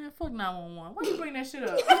bitches. Man, fuck 911. Why you bring that shit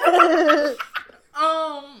up?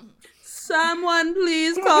 Someone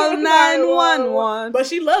please call 911. But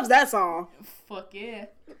she loves that song. Fuck yeah.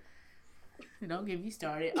 Don't get me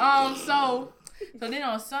started. So then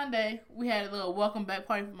on Sunday, we had a little welcome back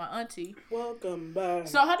party for my auntie. Welcome back.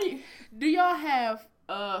 So how do y'all have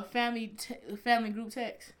family group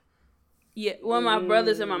text? Yeah, one of my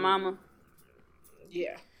brothers and my mama.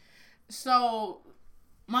 Yeah. So,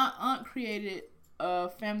 my aunt created a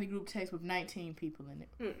family group text with 19 people in it.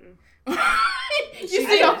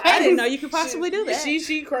 I didn't know you could possibly do that.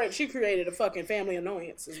 She created a fucking family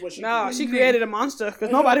annoyance, is what she did. No, she created a monster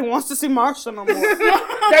because nobody wants to see Marsha no more.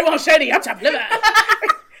 They want Shady. I'm chopped liver.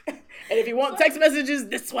 And if you want text messages,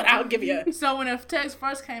 this is what I'll give you. So when the text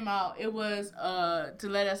first came out, it was to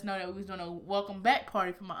let us know that we was doing a welcome back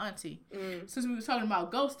party for my auntie. Since we was talking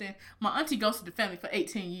about ghosting, my auntie ghosted the family for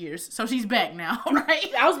 18 years. So she's back now,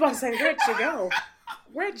 right? I was about to say, where'd she go?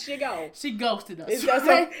 Where'd she go? She ghosted us.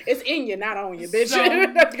 It's in you, not on you, bitch. So,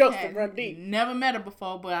 That's ghosting run deep. Never met her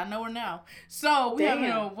before, but I know her now. So we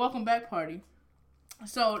having a welcome back party.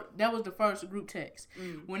 So that was the first group text.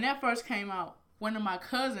 When that first came out, one of my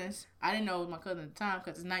cousins, I didn't know it was my cousin at the time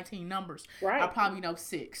because it's 19 numbers. Right. I probably know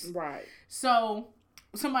 6. Right. So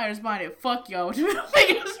somebody responded, "Fuck y'all." With middle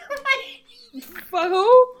fingers. Fuck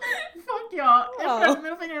who? Fuck y'all. Oh.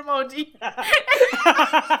 Middle finger emoji.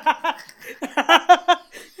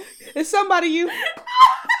 It's somebody you.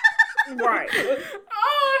 Right.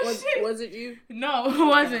 Oh, shit. Was it you? No, it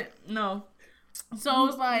wasn't. No. So it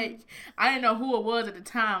was like, I didn't know who it was at the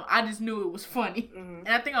time. I just knew it was funny. And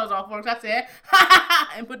I think I was off work. So I said, ha ha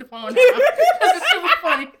ha, and put the phone down. It's super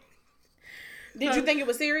funny. Did you think it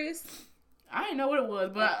was serious? I didn't know what it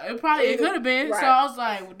was, but it could have been. Right. So I was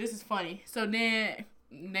like, well, this is funny. So then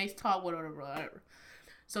they talked whatever.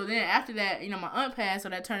 So then after that, my aunt passed, so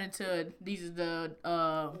that turned into these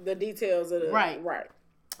are the details of the right.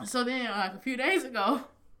 So then like a few days ago,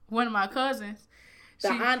 one of my cousins. The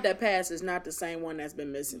aunt that passed is not the same one that's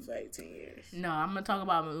been missing for 18 years. No, I'm gonna talk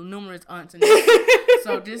about numerous aunts in this.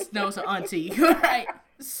 So this knows an auntie, right?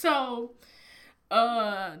 So the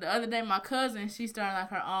other day, my cousin, she started like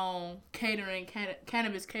her own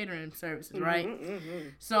cannabis catering services, right?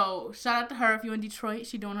 So shout out to her if you're in Detroit.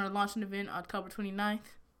 She doing her launching event October 29th.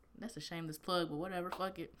 That's a shameless plug, but whatever,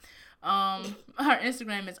 fuck it. Her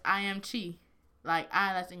Instagram is I am Chi, like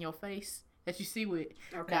I that's in your face that you see with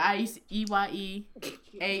the EYEAMCHI.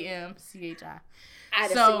 I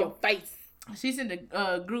that's in your face. She sent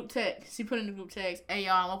a group text. She put in the group text, "Hey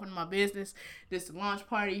y'all, I'm opening my business. This is the launch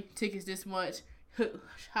party. Tickets this much.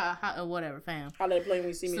 Whatever, fam." I'll let it play when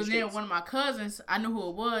we see me. So then one of my cousins, I knew who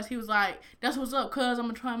it was. He was like, "That's what's up, cuz. I'm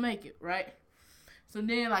gonna try and make it, right?" So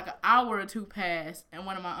then like an hour or two passed, and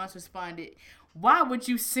one of my aunts responded, "Why would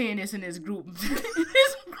you send this in this group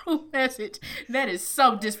message? That is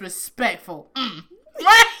so disrespectful."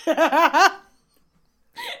 Right?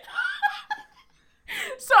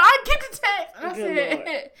 So I get the text and I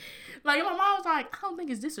said, like, my mom was like, "I don't think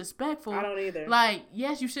it's disrespectful." I don't either. Like,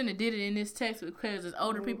 yes, you shouldn't have did it in this text because there's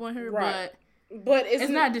older people in here, but it's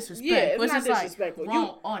not disrespectful. Yeah, it's not just disrespectful. Like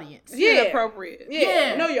wrong audience. Yeah, inappropriate.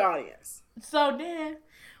 Yeah, know your audience. So then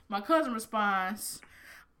my cousin responds,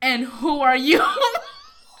 "And who are you?"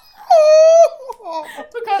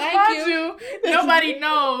 Because nobody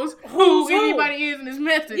knows who anybody is in this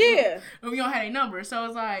message. Yeah. We don't have a number. So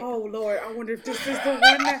it's like, oh Lord, I wonder if this is the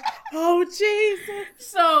one that, oh Jesus.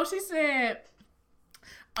 So she said,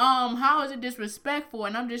 how is it disrespectful?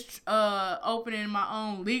 And I'm just opening my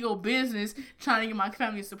own legal business trying to get my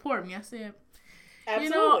family to support me. I said,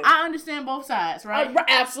 absolutely. I understand both sides, right?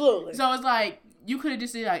 Absolutely. So it's like, you could have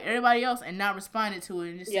just said like everybody else and not responded to it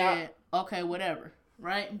and just said, okay, whatever.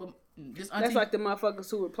 Right? But that's like the motherfuckers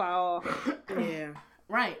who reply all. Yeah.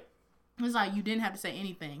 Right. It's like you didn't have to say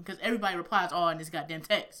anything because everybody replies all in this goddamn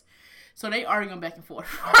text. So they arguing back and forth.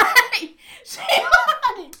 Right?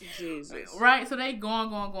 Jesus. Right? So they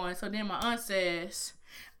going. So then my aunt says,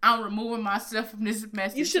 "I'm removing myself from this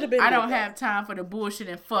message. You should have been. I don't have time for the bullshit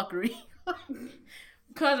and fuckery."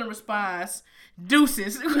 Cousin responds,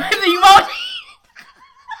 "Deuces." With the emoji.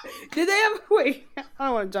 Did they ever wait? I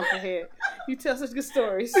don't want to jump ahead. You tell such good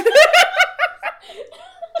stories.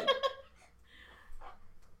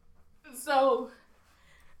 So,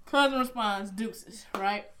 cousin responds, "Deuces,"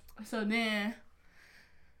 right? So then,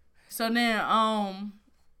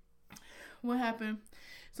 what happened?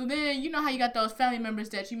 So then, you know how you got those family members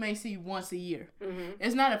that you may see once a year. Mm-hmm.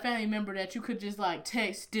 It's not a family member that you could just like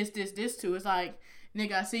text this to. It's like,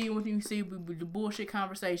 nigga, I see you when you see the bullshit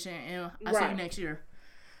conversation, and I see you next year.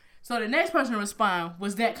 So the next person to respond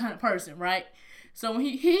was that kind of person, right? So when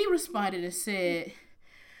he responded and said,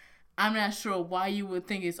 "I'm not sure why you would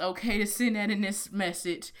think it's okay to send that in this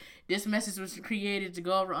message. This message was created to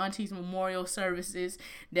go over Auntie's memorial services.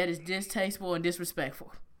 That is distasteful and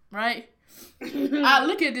disrespectful." Right? I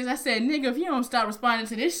look at this, I said, "Nigga, if you don't stop responding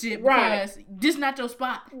to this shit, because this not your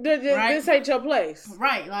spot. This ain't your place."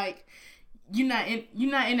 Right, like, you're not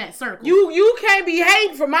in that circle. You can't be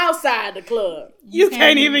hating from outside the club. You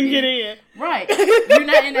can't even get in. Right. You're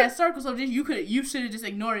not in that circle, so you should have just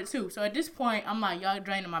ignored it too. So at this point, I'm like, y'all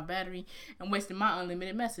draining my battery and wasting my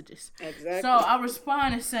unlimited messages. Exactly. So I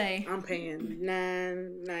respond and say, I'm paying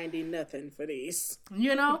 $9.90 nothing for these.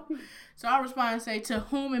 You know? So I respond and say, to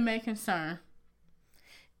whom it may concern.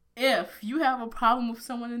 If you have a problem with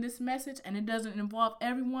someone in this message and it doesn't involve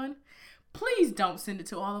everyone, please don't send it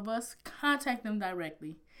to all of us. Contact them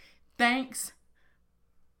directly. Thanks,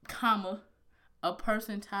 comma, a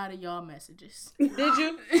person tired of y'all messages. Did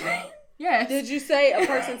you? Yes. Did you say a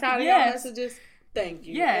person tired of y'all messages? Thank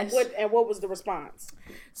you. Yes. And what was the response?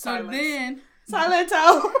 So Silence. then...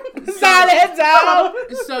 Silento. Silento.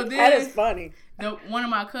 So then... That is funny. One of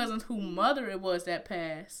my cousins, whose mother it was that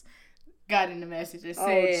passed, got in the message and said,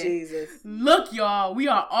 "Oh Jesus! Look, y'all, we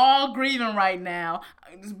are all grieving right now.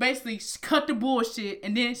 Basically, cut the bullshit."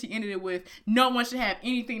 And then she ended it with, "No one should have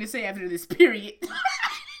anything to say after this period."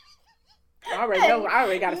 I already know. I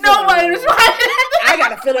already got a feeling. Nobody was right. I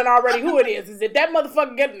got a feeling already who it is. Is it that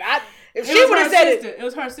motherfucker getting? If she would have said it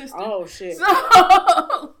was her sister. Oh shit!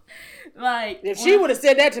 So, like, if she would have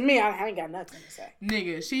said that to me, I ain't got nothing to say.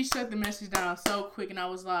 Nigga, she shut the message down so quick, and I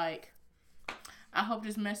was like, I hope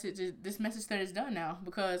this message thread is done now,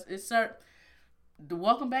 because it's the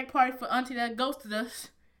welcome back party for auntie that ghosted us,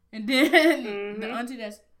 and then the auntie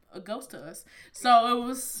that's a ghost to us. So it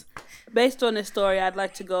was based on this story. I'd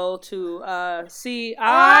like to go to I like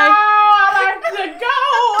to go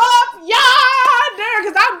up yonder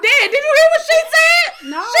because I'm dead. Did you hear what she said?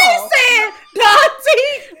 No. She said, "Dante."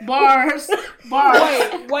 Bars.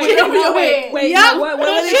 Wait. What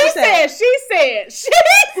she said.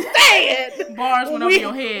 Bars went over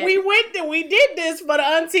your head. We did this for the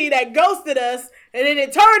auntie that ghosted us, and then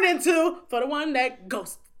it turned into for the one that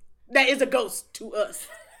is a ghost to us.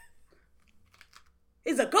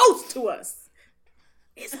 It's a ghost to us.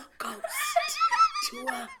 It's a ghost to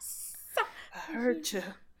us. I hurt you.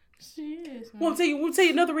 She is. Want to tell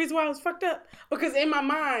you another reason why I was fucked up? Because in my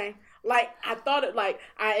mind, like, I thought it, like,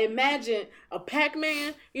 I imagined a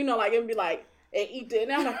Pac-Man, you know, like, it'd be like, and eat it.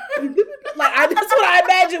 And I'm like, that's what I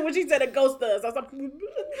imagined when she said a ghost to us. I was like,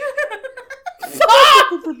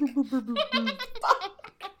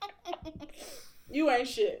 fuck! You ain't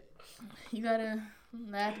shit. You gotta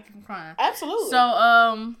laugh to keep crying. Absolutely.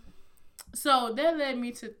 So that led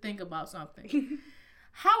me to think about something.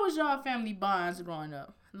 How was y'all family bonds growing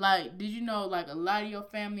up? Like, did you know, like, a lot of your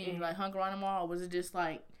family and like hung around them all, or was it just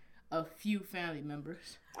like a few family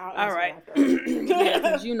members? All right. Yeah,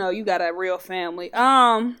 because you know you got a real family.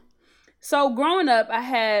 So growing up, I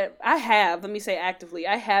have, let me say actively,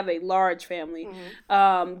 I have a large family.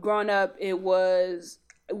 Growing up,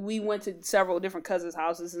 we went to several different cousins'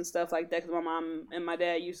 houses and stuff like that because my mom and my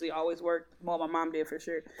dad usually always worked. Well, my mom did for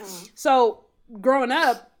sure. So growing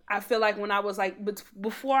up, I feel like when I was like,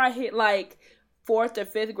 before I hit like 4th or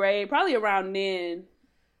 5th grade, probably around then,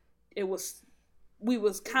 we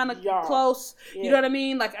was kind of close. Yeah. You know what I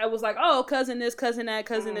mean? Like I was like, oh, cousin this, cousin that,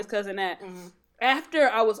 cousin this, cousin that. After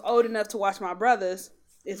I was old enough to watch my brothers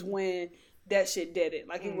is when that shit did it.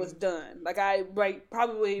 Like it was done. Like I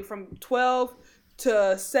probably from 12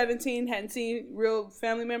 to 17 hadn't seen real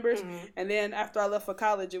family members, and then after I left for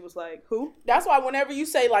college it was like, who? That's why whenever you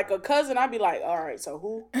say like a cousin, I'd be like, all right, so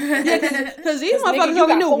who? Because these motherfuckers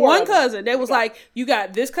only knew one cousin. They was like, you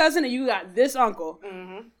got this cousin and you got this uncle.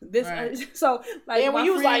 This so like, and when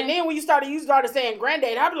you was like, then when you started saying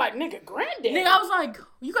granddad, I'd be like, nigga, granddad. Nigga, I was like,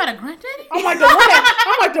 you got a granddaddy? I'm like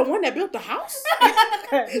the one that built the house.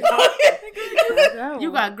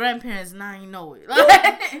 You got grandparents and I ain't know it.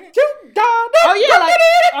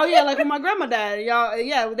 Like when my grandma died,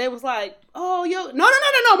 y'all, they was like, oh, yo, no,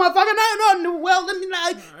 motherfucker, no. Well, let me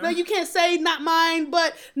no, you can't say not mine,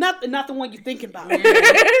 but not the one you're thinking about.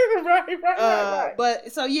 Right.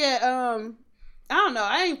 But so I don't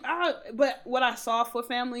know. But what I saw for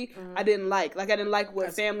family, I didn't like. Like I didn't like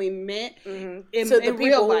what family meant in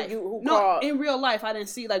real life. In real life, I didn't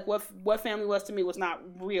see like what family was to me was not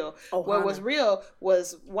real. What was real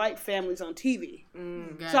was white families on TV.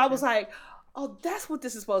 Gotcha. So I was like, oh, that's what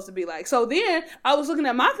this is supposed to be like. So then I was looking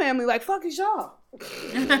at my family like, fuck is y'all?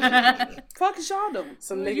 Fuck is y'all doing?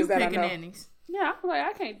 Some niggas that I know. Nannies. Yeah, I was like,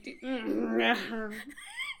 I can't do.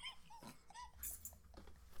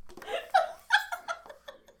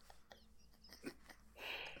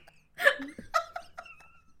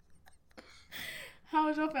 How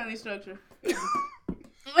is your family structure?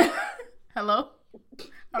 Hello?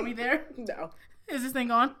 Are we there? No. Is this thing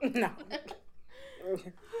on? No.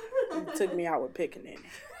 It took me out with picking in.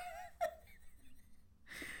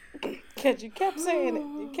 Because you kept saying it.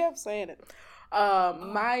 You kept saying it.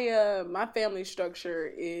 My family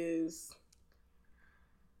structure is...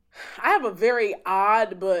 I have a very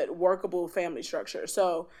odd but workable family structure.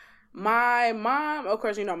 So my mom, of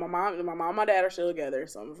course, my mom and my dad are still together.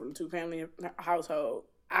 So I'm from a 2-family household.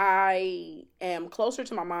 I am closer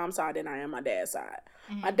to my mom's side than I am my dad's side.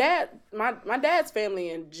 Mm-hmm. My dad's family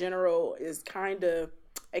in general is kind of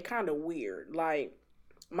weird. Like,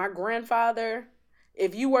 my grandfather,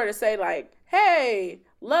 if you were to say like, hey,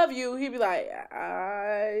 love you, he'd be like, all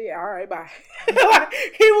right, bye. Like,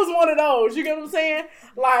 he was one of those, you get what I'm saying?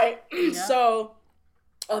 Like, So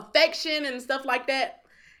affection and stuff like that,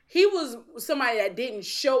 he was somebody that didn't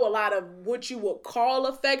show a lot of what you would call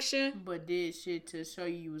affection, but did shit to show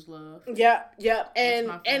you was love. Yeah, and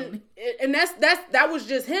that was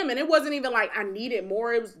just him, and it wasn't even like I needed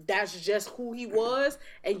more. That's just who he was,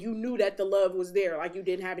 and you knew that the love was there, like you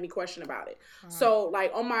didn't have any question about it. Uh-huh. So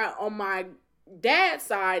like on my dad's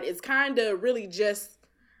side, it's kind of really just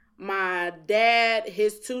my dad,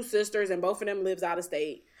 his 2 sisters, and both of them lives out of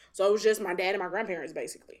state. So it was just my dad and my grandparents,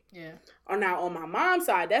 basically. Yeah. Now, on my mom's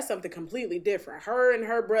side, that's something completely different. Her and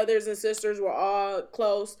her brothers and sisters were all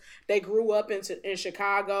close. They grew up in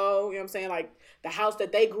Chicago. You know what I'm saying? Like, the house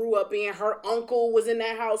that they grew up in, her uncle was in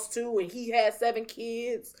that house, too, and he had 7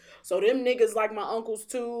 kids. So them niggas like my uncles,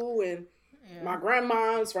 too, and my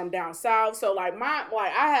grandma's from down south. So, like,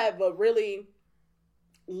 I have a really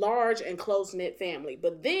large and close-knit family.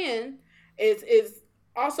 But then, it's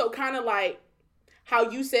also kind of like how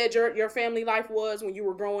you said your family life was when you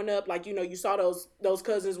were growing up. Like, you saw those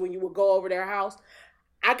cousins when you would go over their house.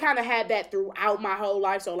 I kind of had that throughout my whole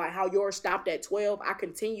life. So, like, how yours stopped at 12, I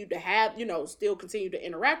continued to have, still continue to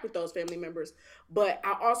interact with those family members. But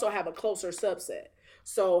I also have a closer subset.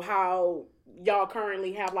 So, how y'all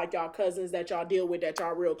currently have, like, y'all cousins that y'all deal with, that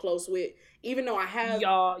y'all real close with. Even though I have...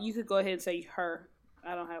 Y'all, you could go ahead and say her.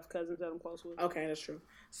 I don't have cousins that I'm close with. Okay, that's true.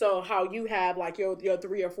 So how you have like your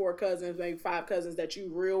 3 or 4 cousins, maybe 5 cousins that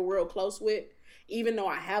you real close with, even though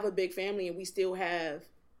I have a big family and we still have,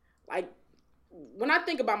 like, when I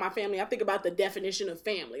think about my family, I think about the definition of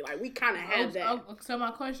family. Like, we kind of have that. So my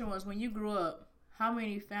question was, when you grew up, how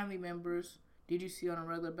many family members did you see on a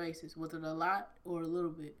regular basis? Was it a lot or a little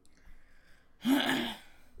bit?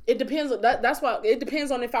 It depends. That's why it depends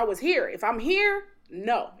on if I was here. If I'm here,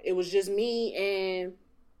 no, it was just me and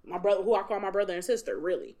my brother, who I call my brother and sister,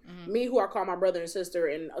 really. Mm-hmm. Me, who I call my brother and sister,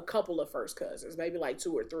 and a couple of first cousins, maybe like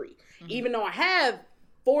 2 or 3. Mm-hmm. Even though I have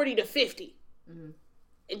 40 to 50,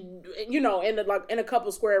 in a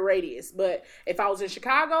couple square radius. But if I was in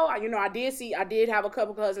Chicago, I did have a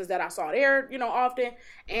couple cousins that I saw there, often,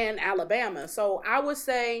 and Alabama. So I would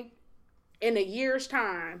say, in a year's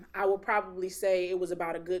time, I would probably say it was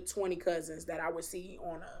about a good 20 cousins that I would see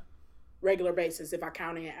on a regular basis if I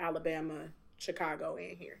counted in Alabama, Chicago,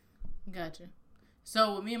 and here. Gotcha.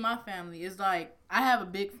 So with me and my family, it's like I have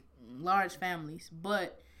large families,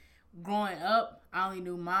 but growing up, I only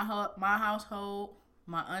knew my household,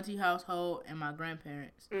 my auntie household, and my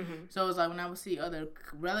grandparents. Mm-hmm. So it was like when I would see other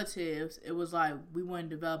relatives, it was like we wouldn't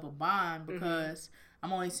develop a bond because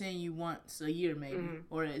I'm only seeing you once a year maybe,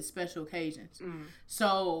 or at special occasions. Mm-hmm.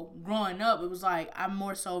 So growing up, it was like I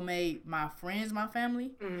more so made my friends my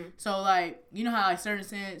family. Mm-hmm. So like, you know how like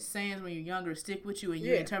certain sayings when you're younger stick with you and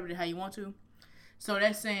you interpret it how you want to? So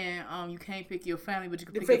that's saying you can't pick your family, but you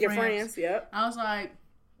can pick your friends. Yep. I was like,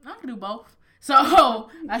 I can do both. So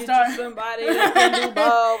I started somebody that can do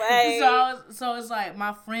both. Hey. So it's like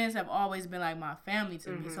my friends have always been like my family to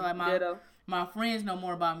me. So like my friends know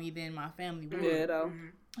more about me than my family would.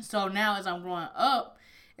 So now as I'm growing up,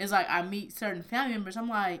 it's like I meet certain family members. I'm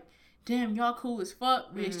like, damn, y'all cool as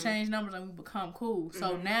fuck. We exchange numbers and we become cool.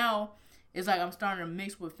 So now it's like I'm starting to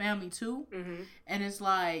mix with family too. And it's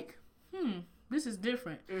like, this is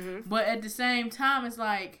different. But at the same time, it's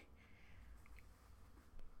like,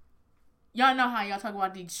 y'all know how y'all talk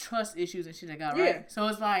about these trust issues and shit I got, right? So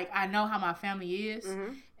it's like, I know how my family is.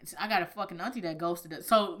 I got a fucking auntie that ghosted us.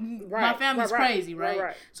 So my family's crazy,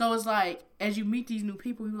 right? So it's like, as you meet these new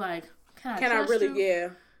people, you're like, can I trust you? Yeah.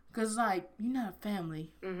 Because, like, you're not a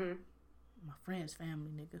family. My friend's family,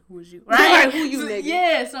 nigga. Who is you? Right? Like, who you, nigga?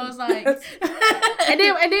 Yeah, so it's like... and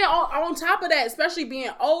then on top of that, especially being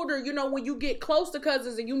older, when you get close to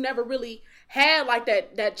cousins and you never really had, like,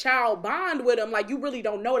 that child bond with them, like, you really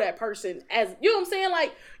don't know that person as... You know what I'm saying?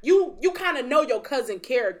 Like, you kind of know your cousin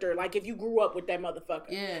character, like, if you grew up with that motherfucker.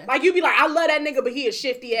 Yeah. Like, you be like, I love that nigga, but he a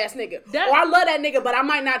shifty-ass nigga. Or I love that nigga, but I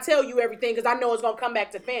might not tell you everything because I know it's going to come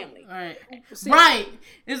back to family. Right. Right.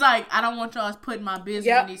 It's like, I don't want y'all putting my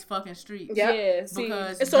business in these fucking streets. Yep. Yeah.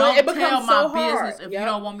 Because so it becomes tell my business if you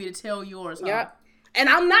don't want me to tell yours. Yep. And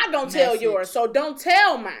I'm not going to tell yours, so don't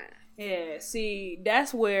tell mine. Yeah, see,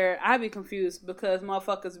 that's where I be confused because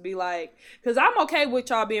motherfuckers be like, because I'm okay with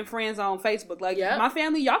y'all being friends on Facebook. Like, my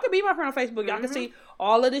family, y'all can be my friend on Facebook. Y'all can see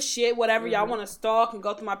all of this shit, whatever y'all want to stalk and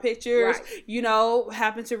go through my pictures. Right. You know,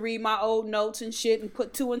 happen to read my old notes and shit and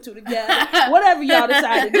put 2 and 2 together. Whatever y'all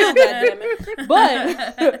decide to do, goddammit.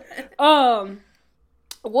 But,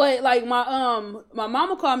 what, like, my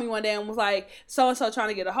mama called me one day and was like, so-and-so trying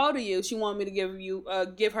to get a hold of you. She wanted me to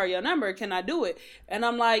give her your number. Can I do it? And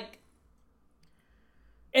I'm like,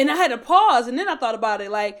 and I had to pause, and then I thought about it,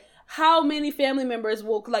 like, how many family members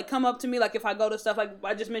will, like, come up to me, like, if I go to stuff, like,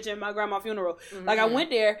 I just mentioned my grandma's funeral. Mm-hmm. Like, I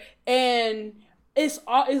went there, and it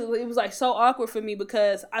was, like, so awkward for me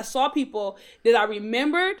because I saw people that I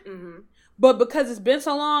remembered, but because it's been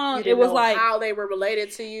so long, it was like how they were related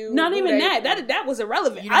to you. Not even that. That was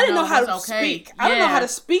irrelevant. I didn't know how to speak. Yeah. I don't know how to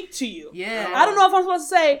speak to you. Yeah. I don't know if I'm supposed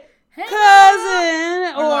to say, hey,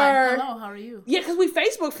 cousin, or like, hello, how are you? Yeah, because we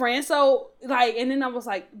Facebook friends. So, like, and then I was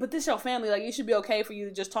like, but this your family. Like, it should be okay for you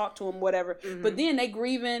to just talk to them, whatever. Mm-hmm. But then they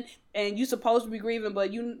grieving, and you supposed to be grieving,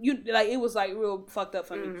 but you like, it was, like, real fucked up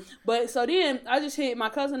for me. But, so then, I just hit my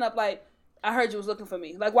cousin up, like, I heard you was looking for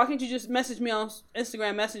me. Like, why can't you just message me on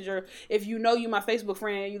Instagram Messenger if you know you my Facebook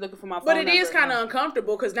friend and you looking for my phone number? But it is kind of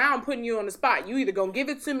uncomfortable because now I'm putting you on the spot. You either gonna give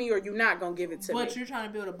it to me or you not gonna give it to me. But you're trying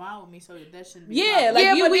to build a bond with me, so that shouldn't be. Yeah,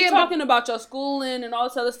 like we talking about your schooling and all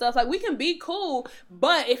this other stuff. Like, we can be cool,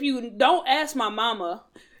 but if you don't ask my mama,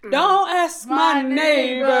 don't ask my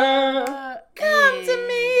neighbor. Come to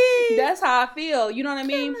me. That's how I feel. You know what I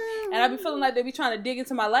mean? And I be feeling like they be trying to dig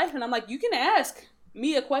into my life, and I'm like, you can ask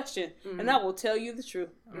me a question, and I will tell you the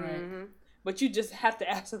truth. Right. But you just have to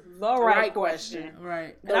ask the right question.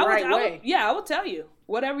 Right. The right way. I will tell you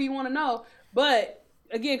whatever you want to know. But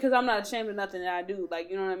again, because I'm not ashamed of nothing that I do. Like,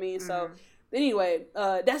 you know what I mean? So anyway,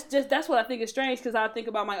 that's what I think is strange, because I think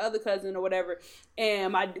about my other cousin or whatever.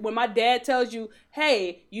 And when my dad tells you,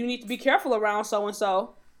 hey, you need to be careful around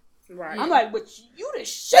so-and-so. Right. I'm like, but you the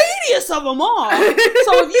shadiest of them all.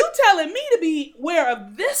 So if you telling me to be aware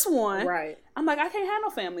of this one, right? I'm like, I can't have no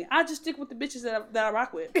family. I just stick with the bitches that I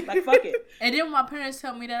rock with. Like, fuck it. And then when my parents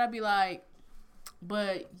tell me that, I'd be like,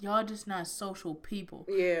 but y'all just not social people.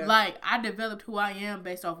 Yeah. Like, I developed who I am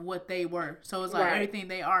based off what they were. So it's like everything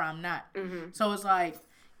they are, I'm not. So it's like,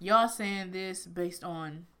 y'all saying this based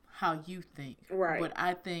on how you think. Right. But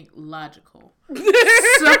I think logical.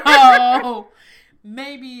 So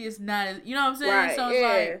maybe it's not as, you know what I'm saying? Right, so it's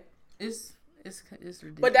like, it's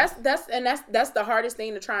ridiculous. But that's the hardest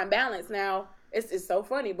thing to try and balance. Now, it's so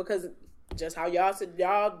funny because just how y'all said,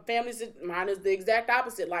 y'all families, mine is the exact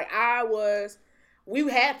opposite. Like, we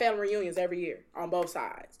had family reunions every year on both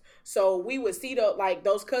sides. So we would see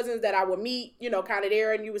those cousins that I would meet, you know, kind of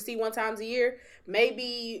there, and you would see one time a year.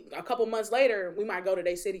 Maybe a couple months later, we might go to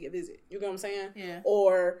their city and visit. You know what I'm saying? Yeah.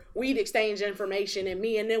 Or we'd exchange information, and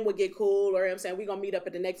me and them would get cool. Or, you know what I'm saying, we gonna meet up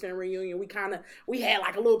at the next family reunion. We had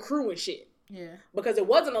like a little crew and shit. Yeah. Because it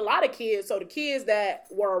wasn't a lot of kids. So the kids that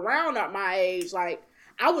were around at my age, like,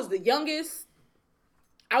 I was the youngest.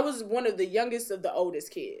 I was one of the youngest of the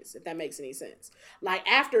oldest kids, if that makes any sense. Like,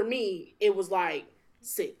 after me, it was like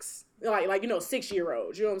 6. Like, you know,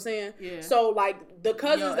 6-year-olds. You know what I'm saying? Yeah. So, like, the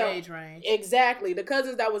cousins age range. Exactly. The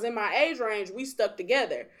cousins that was in my age range, we stuck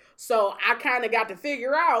together. So, I kind of got to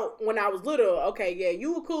figure out when I was little, okay, yeah,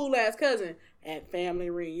 you a cool-ass cousin at family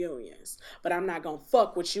reunions. But I'm not going to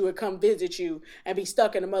fuck with you and come visit you and be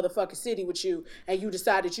stuck in a motherfucking city with you, and you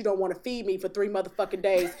decide that you don't want to feed me for 3 motherfucking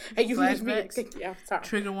days, and you leave me. Yeah, I'm sorry.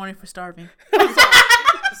 Trigger warning for starving.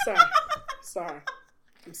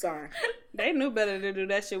 I'm sorry. They knew better to do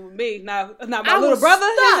that shit with me. Now my little brother,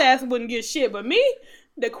 his ass wouldn't get shit, but me,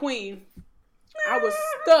 the queen. I was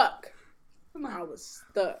stuck.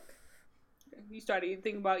 You started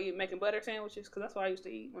thinking about making butter sandwiches? Because that's what I used to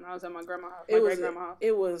eat when I was at my grandma's house. Great-grandma's house.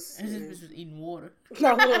 It was... This bitch was eating water.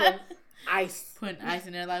 Ice. Putting ice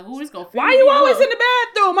in there like, who is going to feed Why you always in the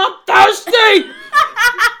bathroom? I'm thirsty!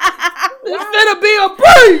 This finna be a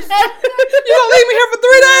breeze! You gonna leave me here for 3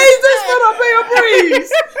 days? This finna be a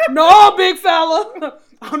breeze! No, big fella.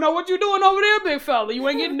 I don't know what you doing over there, big fella. You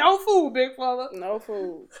ain't getting no food, big fella. No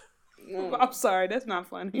food. No. I'm sorry, that's not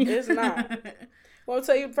funny. It's not. Well, I'll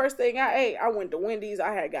tell you the first thing I ate. I went to Wendy's.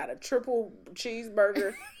 I had got a triple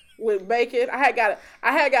cheeseburger with bacon. I had got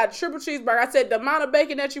a triple cheeseburger. I said, the amount of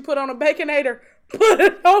bacon that you put on a Baconator, put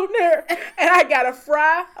it on there. And I got a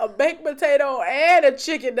fry, a baked potato, and a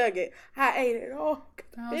chicken nugget. I ate it all.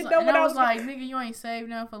 I was like, nigga, you ain't saved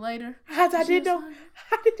now for later. I didn't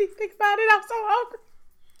think about it. I'm so hungry.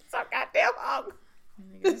 So goddamn hungry.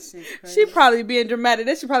 She probably being dramatic.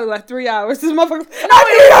 That should probably like 3 hours. This motherfucker. I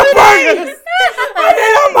need a burger.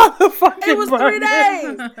 It was 3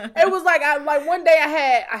 days. It was like one day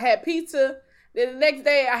I had pizza. Then the next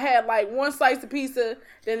day I had like one slice of pizza.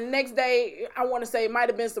 Then the next day I want to say it might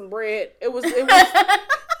have been some bread. It wasn't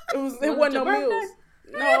no meals.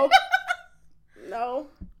 No.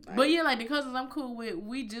 But yeah, like the cousins I'm cool with,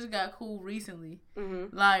 we just got cool recently.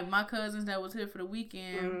 Mm-hmm. Like my cousins that was here for the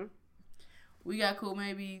weekend, mm-hmm. we got cool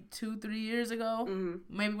maybe 2-3 years ago. Mm-hmm.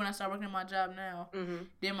 Maybe when I started working at my job now. Mm-hmm.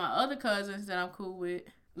 Then my other cousins that I'm cool with,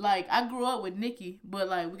 like I grew up with Nikki, but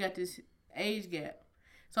like we got this age gap.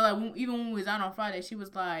 So like even when we was out on Friday, she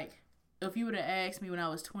was like, if you would have asked me when I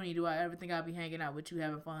was 20, do I ever think I'd be hanging out with you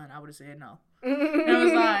having fun? I would have said no. And it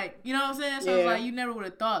was like, you know what I'm saying? So it's like, you never would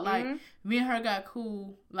have thought. Like, me and her got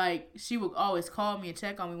cool. Like, she would always call me and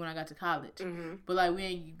check on me when I got to college. Mm-hmm. But, like, we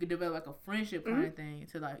ain't develop, like, a friendship kind of thing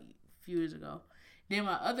until, like, a few years ago. Then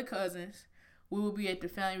my other cousins, we would be at the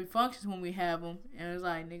family functions when we have them. And it was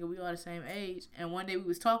like, nigga, we all the same age. And one day we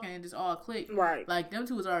was talking and just all clicked. Right. Like, them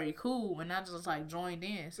two was already cool. And I just, like, joined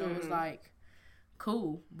in. So it was, like,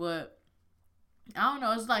 cool. But I don't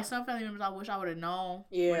know. It's like some family members I wish I would have known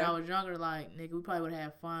when I was younger. Like, nigga, we probably would have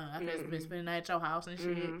had fun. I could have been spending the night at your house and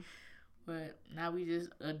shit. But now we just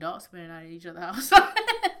adults spending the night at each other's house.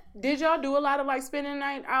 Did y'all do a lot of, like, spending the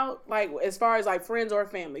night out? Like, as far as, like, friends or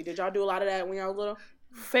family? Did y'all do a lot of that when y'all was little?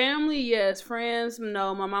 Family, yes. Friends,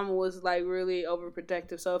 no. My mama was, like, really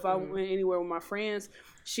overprotective. So if I went anywhere with my friends,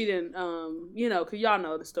 she didn't, because y'all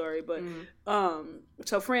know the story. But,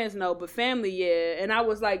 so friends, no. But family, yeah. And I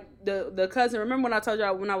was, like, the cousin. Remember when I told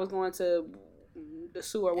y'all when I was going to the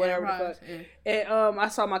zoo or whatever the fuck? Yeah. And I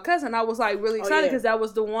saw my cousin. I was, like, really excited because that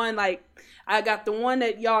was the one, like, I got the one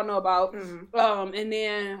that y'all know about. And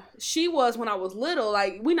then she was when I was little.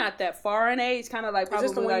 Like, we not that far in age. Kind of like probably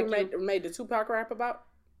is this the like one you made the Tupac rap about?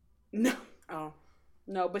 No. Oh.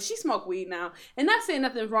 No, but she smoked weed now. And not saying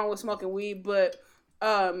nothing's wrong with smoking weed, but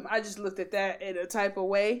I just looked at that in a type of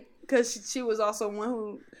way. Because she was also one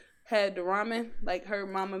who had the ramen. Like, her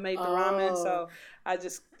mama made the ramen. So I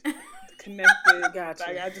just connected. Gotcha.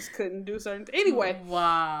 Like, I just couldn't do certain things. Anyway.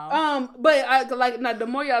 Wow. But I like now the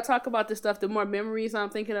more y'all talk about this stuff, the more memories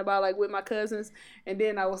I'm thinking about, like, with my cousins. And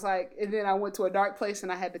then I was like, and then I went to a dark place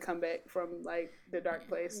and I had to come back from, like, the dark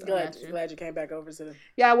place. So glad you came back over to the...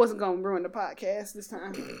 Yeah, I wasn't going to ruin the podcast this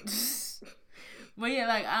time. But yeah,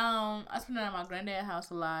 like, I spent it at my granddad's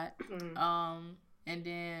house a lot. And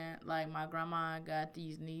then, like, my grandma got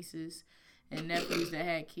these nieces and nephews that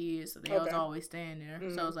had kids, so they was always staying there.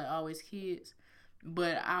 So it was like always kids.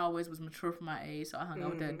 But I always was mature for my age, so I hung out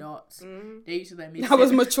with the adults. They used to let me I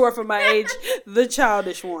was mature for my age, the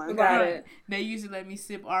childish one. Got it. They used to let me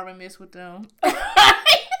sip RMS with them.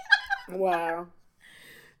 Wow.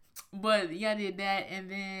 But yeah, I did that,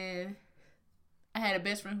 and then I had a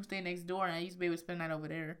best friend who stayed next door, and I used to be able to spend the night over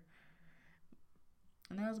there.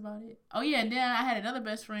 And that was about it. Oh yeah, and then I had another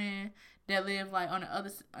best friend that lived like on the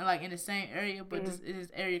other, like in the same area, but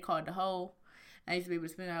this area called the Hole. I used to be able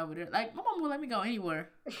to spend it over there. Like, my mom would let me go anywhere.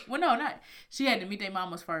 Well, no, not. She had to meet their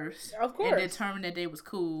mamas first. Of course. And determine that they was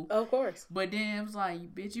cool. Of course. But then it was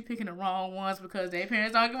like, bitch, you picking the wrong ones because their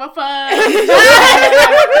parents don't give a fuck.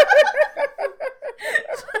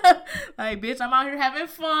 Like, bitch, I'm out here having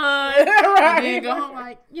fun. Right. And then go home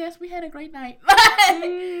like, yes, we had a great night.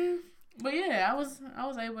 But yeah, I was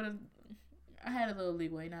able to. I had a little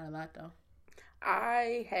leeway, not a lot though.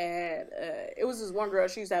 I had it was this one girl.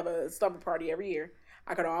 She used to have a slumber party every year.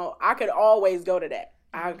 I could always go to that.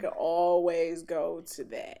 I could always go to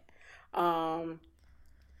that.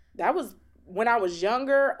 That was when I was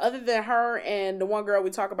younger. Other than her and the one girl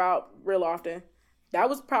we talk about real often, that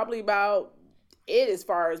was probably about it as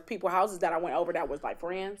far as people's houses that I went over that was like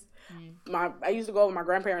friends. I used to go over my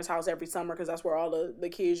grandparents' house every summer because that's where all the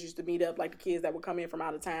kids used to meet up, like the kids that would come in from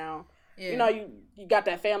out of town. Yeah. You know, you got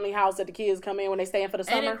that family house that the kids come in when they stay in for the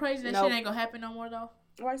summer. Ain't it crazy that shit ain't gonna happen no more though?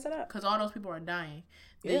 Why you say that? Because all those people are dying.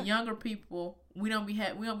 The younger people, we don't be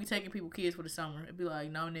taking people kids for the summer. It'd be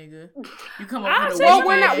like, no nigga, you come up for the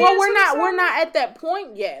weekend. We're not at that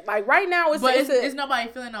point yet. Like right now, it's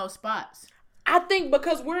nobody filling those spots. I think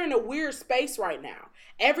because we're in a weird space right now.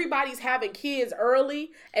 Everybody's having kids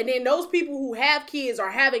early, and then those people who have kids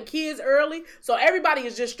are having kids early, so everybody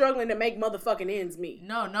is just struggling to make motherfucking ends meet.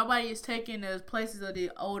 No, nobody is taking the places of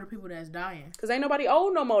the older people that's dying. Because ain't nobody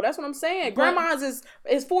old no more. That's what I'm saying. Grandma's is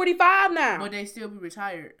 45 now. But they still be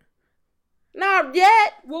retired. Not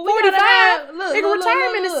yet. Well, 45.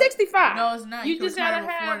 Retirement is 65. No, it's not. You just gotta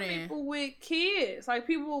have people with kids. Like,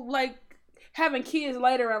 people, like, having kids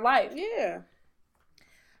later in life. Yeah.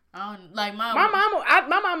 Like my mom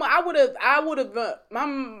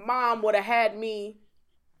would have had me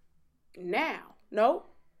now. No,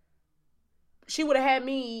 she would have had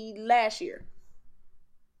me last year.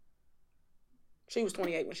 She was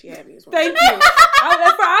 28 when she had me. Thank you.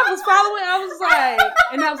 I was following. I was like,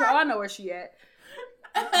 and I was like, oh, I know where she at.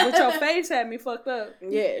 But your face had me fucked up.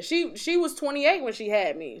 Yeah, she was 28 when she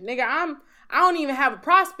had me. Nigga, I don't even have a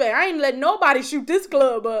prospect. I ain't letting nobody shoot this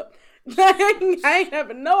club up. I ain't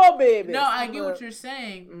having no baby. No, I get what you're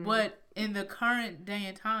saying, but in the current day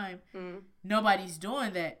and time, nobody's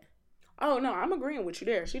doing that. Oh no, I'm agreeing with you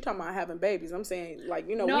there. She talking about having babies. I'm saying like,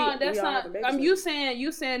 you know, no, that's not. having babies.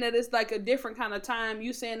 You saying that it's like a different kind of time.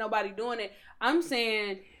 You saying nobody doing it. I'm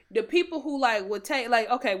saying the people who like would take like,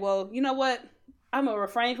 okay, well, you know what? I'm gonna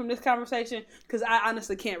refrain from this conversation because I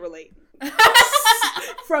honestly can't relate.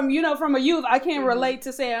 From a youth, I can't relate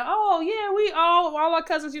to saying, oh yeah, we all our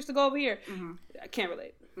cousins used to go over here. I can't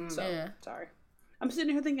relate. So sorry. I'm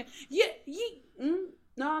sitting here thinking,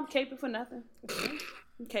 no, I'm caping for nothing.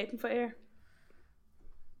 I'm caping for air.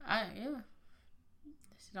 This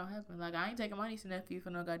shit don't happen. Like, I ain't taking my niece and nephew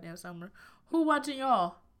for no goddamn summer. Who watching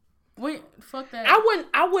y'all? Wait, fuck that.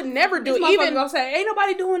 I would never do it. Even gonna say, ain't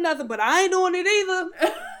nobody doing nothing, but I ain't doing it either.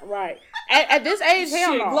 Right. At this age,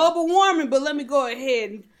 hell no. Global warming, but let me go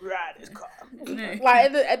ahead and ride this car.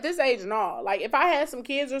 Like, at this age, no. Like, if I had some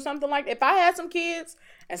kids or something like that, if I had some kids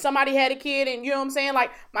and somebody had a kid and, you know what I'm saying,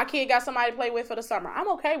 like, my kid got somebody to play with for the summer, I'm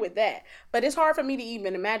okay with that. But it's hard for me to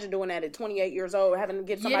even imagine doing that at 28 years old, having to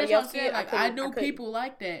get somebody else kid. Like, I knew people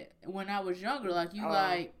like that when I was younger. Like, you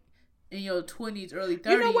like in your 20s, early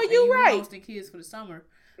 30s, you know what, you right. hosting kids for the summer.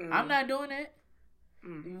 I'm not doing that.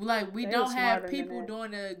 Like, we don't have people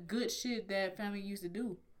doing the good shit that family used to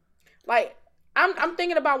do. Like, I'm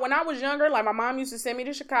thinking about when I was younger, like my mom used to send me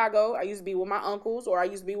to Chicago. I used to be with my uncles, or I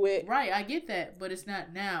used to be with. Right, I get that, but it's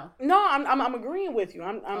not now. No, I'm agreeing with you.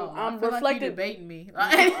 I'm reflecting. Like you debating me.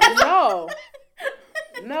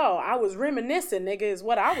 No, I was reminiscing, nigga, is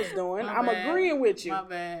what I was doing. I'm agreeing with you. My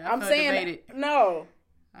bad. I'm saying debated. No.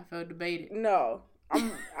 I felt debated. No,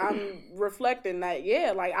 I'm reflecting that.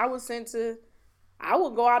 Yeah, like I was sent to. I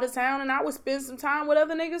would go out of town and I would spend some time with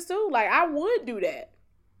other niggas too. Like I would do that.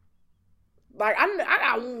 Like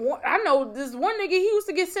I know this one nigga, he used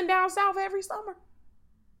to get sent down south every summer.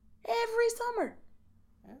 Every summer.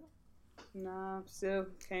 Nah, still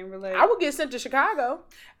can't relate. I would get sent to Chicago.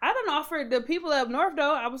 I don't offer the people up north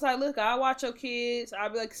though. I was like, look, I'll watch your kids. I'll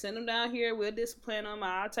be like, send them down here. We'll discipline them.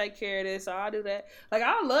 I'll take care of this. I'll do that. Like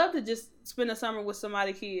I would love to just spend the summer with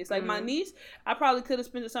somebody's kids. Like my niece, I probably could have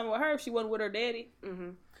spent the summer with her if she wasn't with her daddy,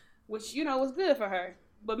 which was good for her.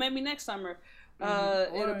 But maybe next summer.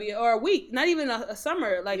 It'll be or a week, not even a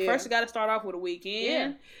summer. Like first, you got to start off with a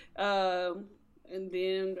weekend, and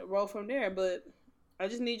then roll from there. But I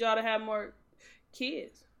just need y'all to have more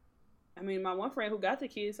kids. I mean, my one friend who got the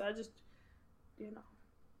kids, I just,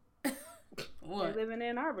 what? They live in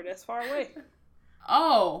Ann Arbor. That's far away.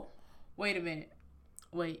 Oh, wait a minute.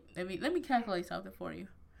 Wait, let me calculate something for you.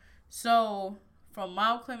 So from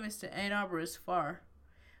Mount Clemens to Ann Arbor is far,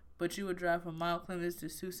 but you would drive from Mount Clemens to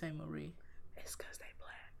Sault Ste. Marie. It's because they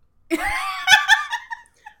black.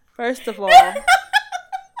 First of all,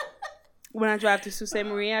 when I drive to Sault Ste.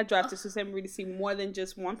 Marie, I drive to Sault Ste. Marie to see more than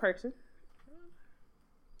just one person.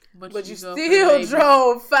 But you still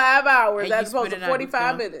drove 5 hours as opposed to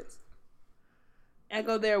 45 minutes. I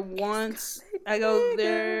go there once. I go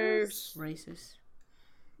there. Racist.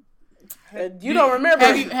 You don't remember.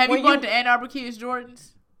 Have you bought the Ann Arbor Kids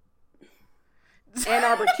Jordans? Ann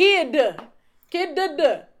Arbor Kid. Kid.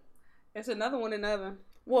 It's another one in the oven.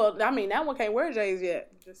 Well, I mean, that one can't wear J's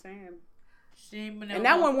yet. Just saying. And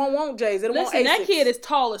that one won't want J's. It'll want Asics. That kid is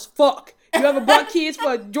tall as fuck. You ever bought kids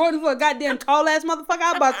for Jordan for a goddamn tall ass motherfucker?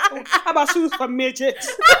 I bought shoes for midgets.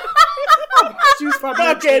 Shoes for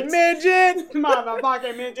fucking midget.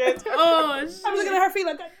 Motherfucking midgets. Oh, shit. I'm looking at her feet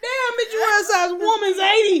like, damn, bitch, you wear a size woman's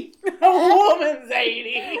 80. A woman's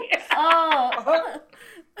 80. Oh.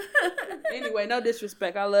 Anyway, no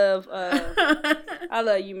disrespect. I love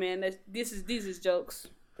you, man. These is jokes.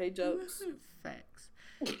 They jokes. Facts.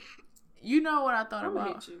 You know what I thought I'm about?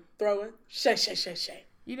 gonna hit you. Throw it. Shay.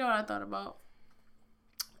 You know what I thought about?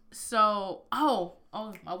 So,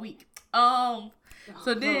 my week.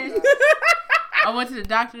 So then I went to the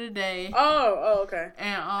doctor today. Oh, okay.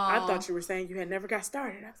 And I thought you were saying you had never got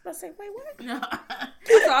started. I was about to say, wait, what? No.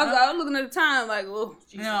 So I was looking at the time like, oh,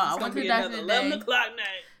 Jesus, no, I went to the doctor today. 11 o'clock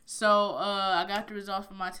night. So, I got the results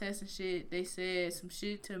from my test and shit. They said some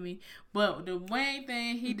shit to me. But the main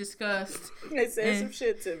thing he discussed... They said some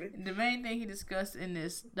shit to me. The main thing he discussed in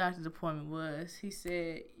this doctor's appointment was, he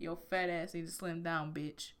said, your fat ass needs to slim down,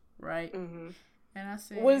 bitch. Right? And I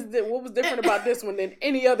said, what was different about this one than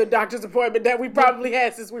any other doctor's appointment that we probably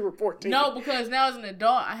had since we were 14? No, because now as an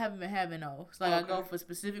adult, I haven't been having those. Like, I go for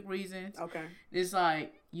specific reasons. Okay. It's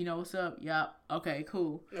like, you know what's up? Yup. Okay,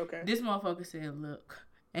 cool. Okay. This motherfucker said, look.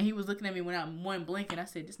 And he was looking at me when I wasn't blinking. I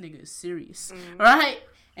said, this nigga is serious. Right?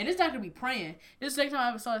 And this doctor be praying. This is the second time I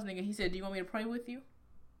ever saw this nigga. He said, do you want me to pray with you?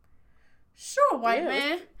 Sure, white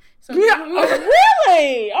man. So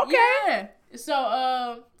really? Okay. Yeah.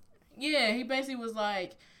 So, yeah, he basically was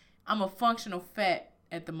like, I'm a functional fat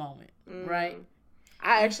at the moment, right?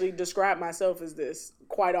 I actually describe myself as this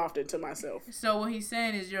quite often to myself. So what he's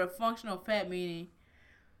saying is you're a functional fat, meaning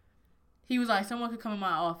he was like, someone could come in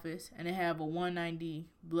my office and they have a 190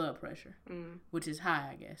 blood pressure, which is high,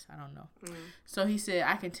 I guess. I don't know. So he said,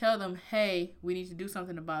 I can tell them, hey, we need to do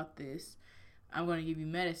something about this. I'm going to give you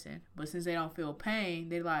medicine. But since they don't feel pain,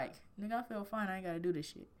 they like, nigga, I feel fine. I ain't got to do this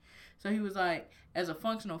shit. So he was like, as a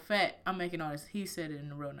functional fat, I'm making all this. He said it in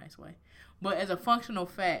a real nice way. But as a functional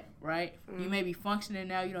fat, right, you may be functioning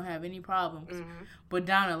now. You don't have any problems. But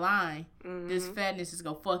down the line, this fatness is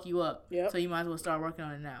going to fuck you up. So you might as well start working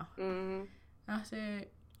on it now. And I said,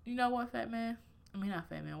 you know what, fat man? I mean, not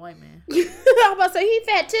fat man, white man. I was about to say, he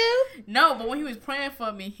fat too? No, but when he was praying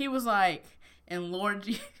for me, he was like, and Lord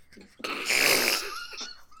Jesus.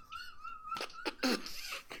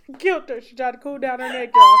 Killed her. She tried to cool down her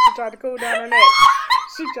neck, y'all. She tried to cool down her neck.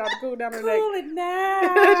 Cool it now.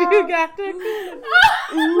 You got to cool it.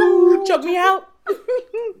 Ooh, choke me out.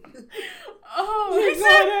 Oh, You're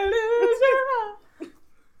gonna lose your mind.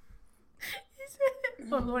 He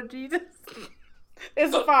said, oh, Lord Jesus.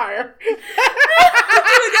 It's a fire. You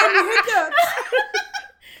got me hiccups.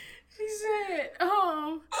 He said,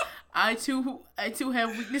 I too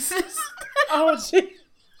have weaknesses. Oh, jeez.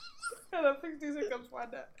 Gotta fix these hiccups. Why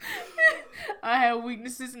not? I have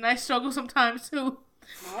weaknesses and I struggle sometimes too.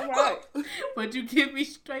 All right. But you give me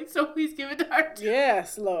strength, so please give it to her too.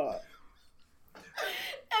 Yes, Lord. And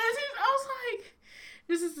I was like,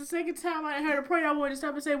 this is the second time I heard her pray. I wanted to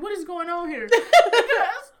stop and say, what is going on here?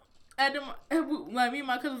 Because me and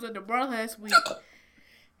my cousin was at the bar last week.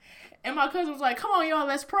 And my cousin was like, come on, y'all,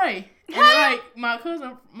 let's pray. And like, my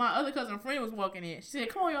other cousin friend was walking in. She said,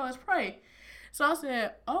 come on, y'all, let's pray. So I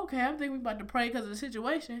said, okay, I think we about to pray because of the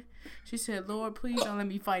situation. She said, Lord, please don't let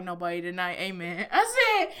me fight nobody tonight. Amen.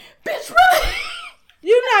 I said, bitch, really?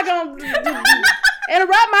 You're not going to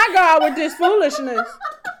interrupt my God with this foolishness.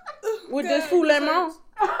 With this foolishness.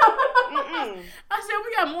 I said,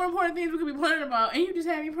 we got more important things we could be praying about. And you just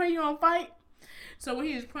had me pray you don't fight. So when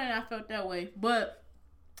he was praying, I felt that way. But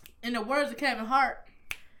in the words of Kevin Hart,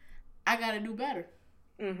 I got to do better.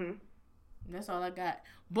 That's all I got.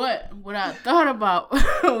 But what I thought about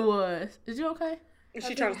was, is you okay?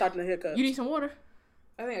 She trying to stop the hiccups. You need some water?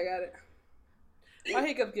 I think I got it. My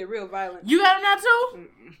hiccups get real violent. You got them now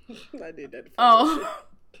too? I did that. Oh.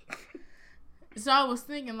 So I was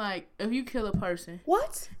thinking, like, if you kill a person.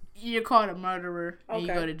 What? You're called a murderer and you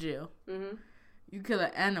go to jail. You kill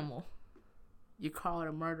an animal. You're called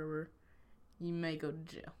a murderer. You may go to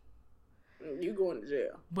jail. You going to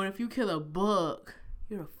jail. But if you kill a bug,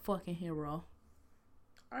 you're a fucking hero.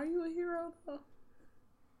 Are you a hero though?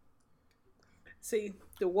 See,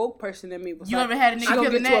 the woke person in me was you like, ever had a nigga I'm gonna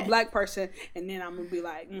killing get to that? a black person, and then I'm gonna be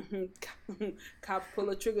like, cops pull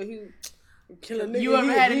a trigger, he kill a nigga. You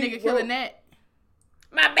ever had a nigga killing that?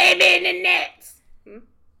 My baby in the nets.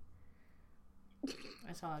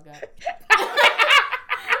 That's all I got.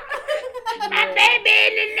 My baby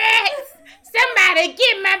in the nets. Somebody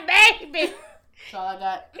get my baby. That's all I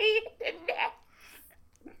got.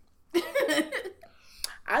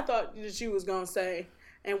 I thought that she was going to say,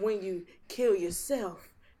 and when you kill yourself,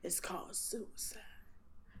 it's called suicide.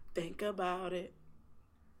 Think about it.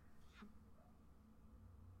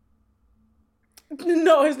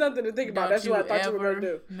 No, it's nothing to think about. That's what I thought you were going to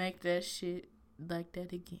do. Make that shit like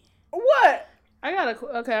that again. What?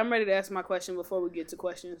 Okay, I'm ready to ask my question before we get to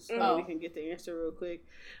questions. So we can get the answer real quick.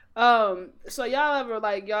 So y'all ever,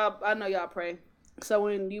 like, I know y'all pray. So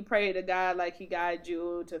when you pray to God, like he guides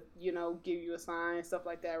you to, give you a sign, stuff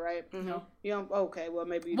like that, right? No. You don't, okay, well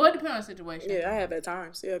maybe. Well, it depends on the situation. Yeah, I have at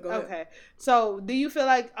times. Yeah, go ahead. Okay. So do you feel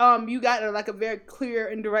like you got a very clear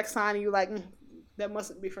and direct sign and you're like, that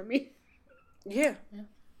mustn't be for me? Yeah.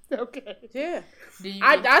 Okay. Yeah.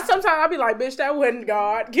 I sometimes I'll be like, bitch, that wasn't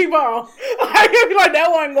God. Keep on. I be like,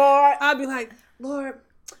 that wasn't God. I'll be like, Lord,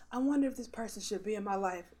 I wonder if this person should be in my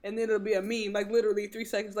life. And then it'll be a meme, like literally 3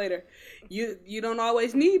 seconds later. You don't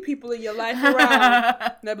always need people in your life around.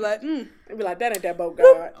 And they'll be like, They'll be like, that ain't that boat,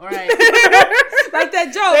 God. All right. Like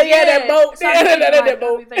that joke. Yeah, that boat. So That ain't that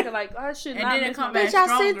boat. I'll be thinking like, oh, I should And not then it miss come my back Bitch, I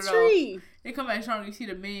stronger, said tree. They come back strong. You see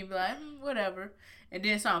the meme, be like, whatever. And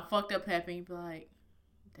then something fucked up happen. You be like,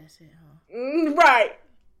 that's it, huh? Right.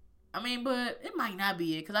 I mean, but it might not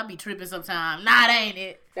be it, because I be tripping sometimes. Nah, that ain't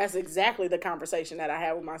it. That's exactly the conversation that I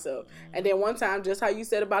had with myself. And then one time, just how you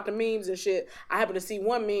said about the memes and shit, I happened to see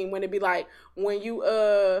one meme when it be like, when you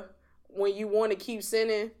want to keep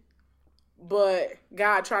sinning, but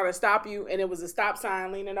God trying to stop you, and it was a stop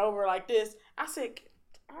sign leaning over like this. I said,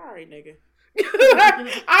 all right, nigga.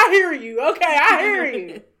 I hear you. Okay, I hear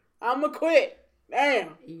you. I'ma quit.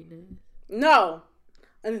 Damn. No.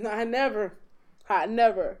 And I never have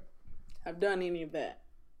done any of that.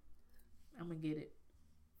 I'm gonna get it.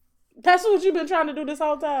 That's what you've been trying to do this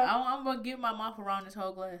whole time. I'm gonna get my mouth around this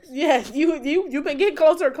whole glass. Yes, you've been getting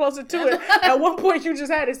closer and closer to it. At one point, you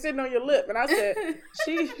just had it sitting on your lip, and I said,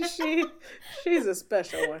 she's a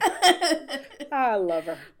special one. I love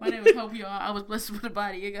her. My name is Hope, y'all. I was blessed with a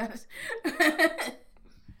body, you guys.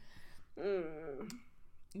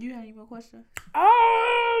 You have any more questions?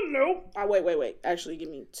 Nope. Wait. Actually, give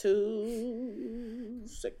me 2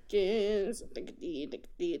 seconds. I think it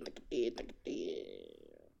did.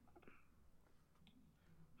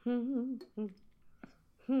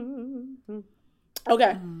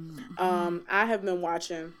 Okay. I have been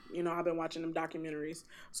watching, I've been watching them documentaries.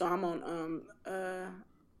 So I'm on, I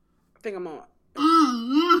think I'm on.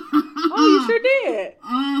 Oh, you sure did.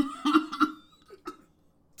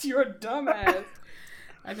 You're a dumbass.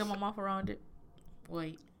 I got my mouth around it.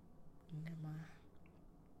 Wait. Never mind.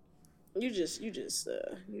 You just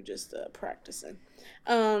practicing.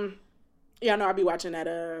 Yeah, I know I'll be watching that,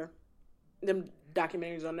 them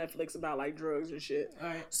documentaries on Netflix about like drugs and shit. All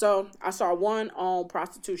right. So I saw one on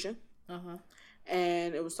prostitution. Uh-huh.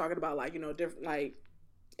 And it was talking about like, different, like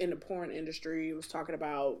in the porn industry, it was talking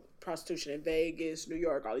about prostitution in Vegas, New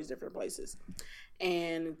York, all these different places.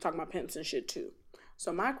 And talking about pimps and shit too.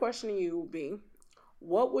 So my question to you would be,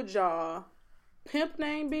 what would y'all pimp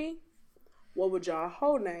name be? What would y'all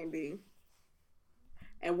hoe name be?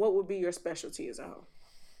 And what would be your specialty as a hoe?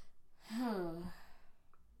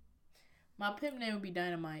 My pimp name would be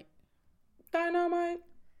Dynamite. Dynamite?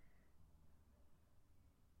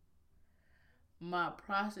 My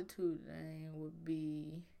prostitute name would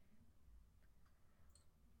be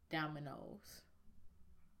Dominoes.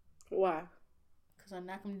 Why? Because I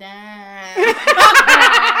knock them down.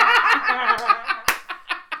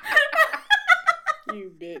 You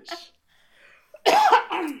bitch.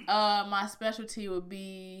 My specialty would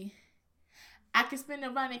be I can spin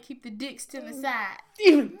around and keep the dick still inside.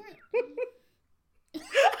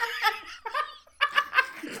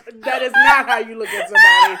 That is not how you look at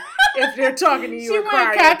somebody if they're talking to you and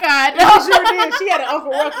crying. She went cockeyed. She sure did. She had an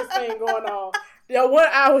Uncle Ruckus thing going on. One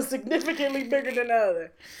eye was significantly bigger than the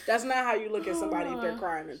other. That's not how you look at somebody if they're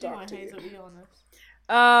crying and talking to you.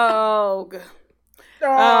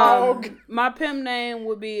 My pimp name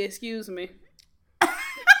would be Excuse Me.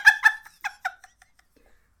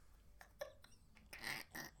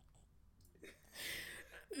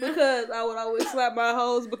 Because I would always slap my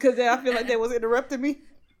hoes because I feel like they was interrupting me.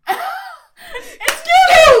 Excuse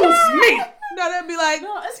me. No, they'd be like,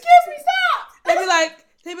 no, excuse me, stop. They'd be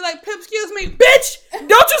like, pimp, excuse me, bitch. Don't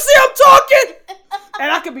you see I'm talking?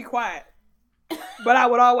 And I could be quiet, but I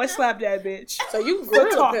would always slap that bitch. So you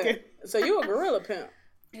gorilla pimp. So you a gorilla pimp.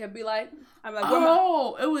 It'd be like, I'm like,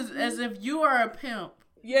 oh, it was as if you are a pimp.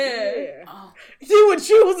 Yeah. Oh. You would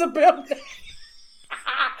choose a pimp.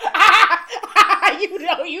 You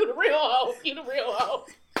the real hoe. You the real hoe.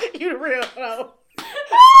 You the real hoe.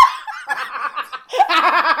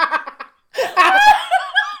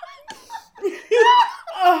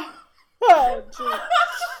 Oh, geez.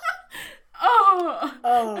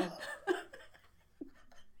 Oh.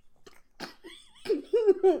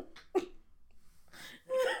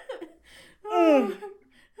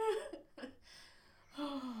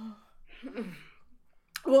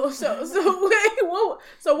 Well, so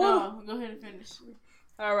what? No, go ahead and finish.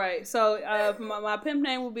 All right, so my pimp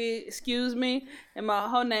name would be Excuse Me, and my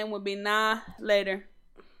whole name would be Nah Later.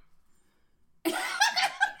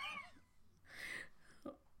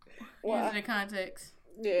 Using the context.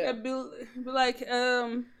 Yeah. It'd be like,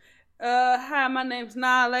 hi, my name's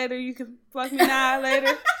Nah Later. You can fuck me Nah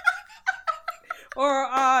Later, or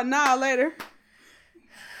Nah Later.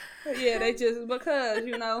 Yeah, they just because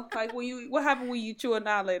like what happened when you chew a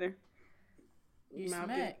Nah Later? You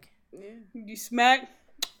smack. Yeah. You smack.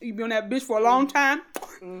 You be on that bitch for a long time.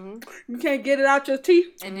 Mm-hmm. You can't get it out your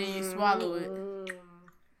teeth. And then you swallow it.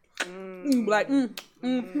 You be like,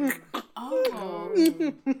 Oh.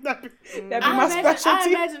 That'd be my specialty. I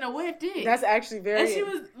imagine a wet dick. That's actually very. And she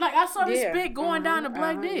was like, I saw the spit going down the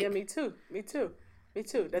black dick. Yeah, me too. Me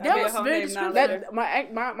too. That was very descriptive.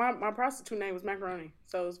 My prostitute name was Macaroni,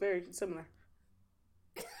 so it's very similar.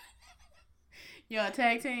 You on a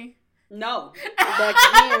tag team? No. Back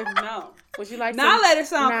then, no. Would you like now let it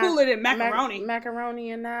sound cooler than macaroni.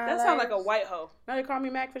 Macaroni and now. That sounds like a white hoe. No, they call me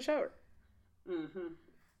Mac for short.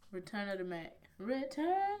 Return of the Mac. Return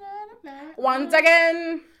of the Mac. Once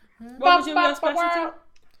again. What was your specialty?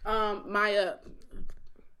 My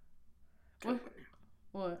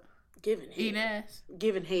What? Giving head. Eating ass.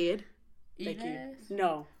 Giving head. Eating Thank ass. you.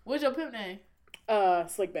 No. What's your pimp name?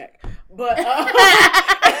 Slickback. But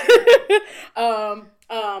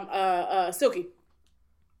Silky.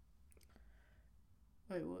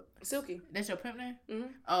 Wait, what? Silky. That's your pimp name? Mm-hmm.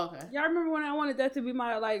 Oh, okay. Y'all remember when I wanted that to be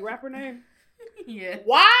my rapper name? Yeah.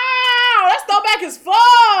 Wow, that's throwback as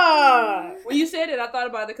fuck. When you said it, I thought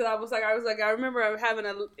about it because I was like, I remember having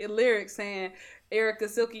a lyric saying Erica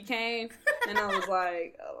Silky Kane, and I was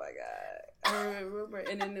like, oh my god, I remember.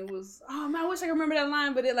 And then it was, oh man, I wish I could remember that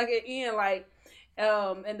line, but it end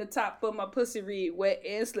and the top of my pussy read wet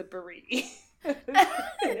and slippery.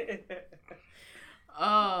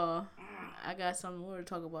 Oh, I got something more to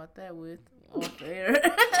talk about that with off air.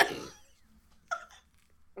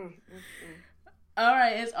 All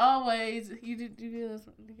right, as always, you did this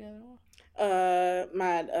together.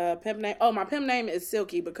 My pimp name. Oh, my pimp name is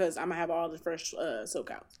Silky because I'm gonna have all the fresh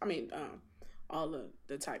silk outs. I mean, all of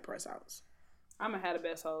the tight press outs. I'm gonna have the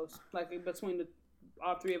best hoes, like between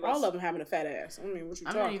all three of us. All of them having a fat ass. I mean, what you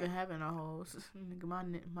talking? I'm not even having no hoes.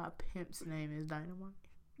 My pimp's name is Dynamite.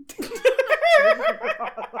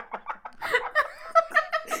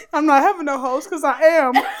 I'm not having no hoes because I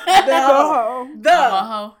am the hoe. I'm a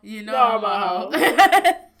hoe. You know I'm a hoe.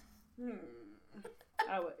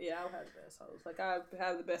 I would have the best hoes. Like I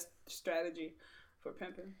have the best strategy for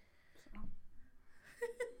pimping. So.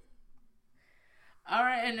 All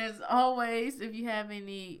right, and as always, if you have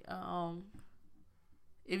any,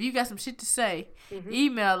 if you got some shit to say,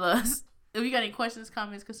 email us. If you got any questions,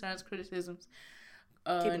 comments, concerns, criticisms,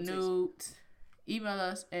 nudes, email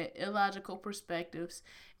us at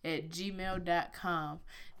illogicalperspectives@gmail.com.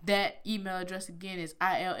 That email address again is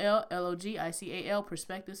ILLLOGICAL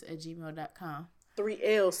perspectives@gmail.com. 3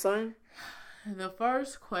 L's, son. The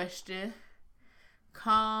first question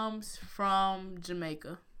comes from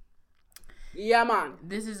Jamaica. Yeah, man.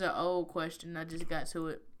 This is an old question. I just got to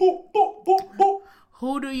it. Boop, boop, boop, boop.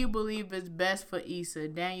 Who do you believe is best for Issa,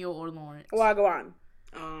 Daniel or Lawrence? Well, I go on.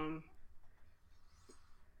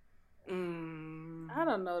 I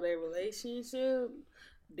don't know their relationship.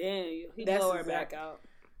 Daniel, he blow her back out.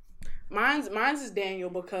 Mine's is Daniel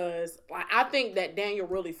because I think that Daniel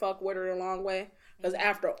really fuck with her a long way. Because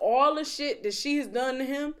after all the shit that she's done to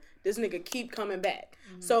him, this nigga keep coming back.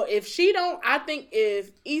 Mm-hmm. So if she don't, I think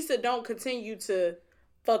if Issa don't continue to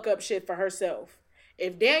fuck up shit for herself,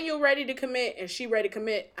 if Daniel ready to commit and she ready to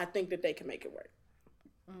commit, I think that they can make it work.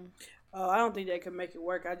 Oh, I don't think they can make it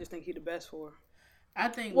work. I just think he the best for her. I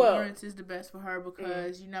think Lawrence is the best for her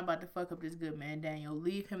because you're not about to fuck up this good man, Daniel.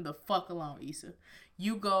 Leave him the fuck alone, Issa.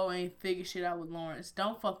 You go and figure shit out with Lawrence.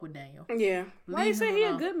 Don't fuck with Daniel. Yeah. Why you say he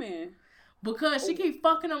a good man? Because she keep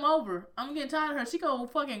fucking him over. I'm getting tired of her. She gonna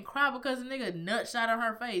fucking cry because the nigga nut shot on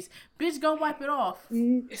her face. Bitch, go wipe it off.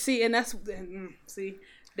 See, and that's where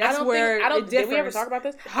it differs. Did we ever talk about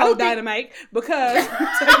this? How Dynamite? Because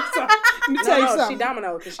let me tell you something. She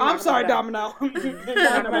Domino. I'm sorry, Domino.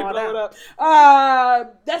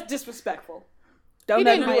 That's disrespectful. He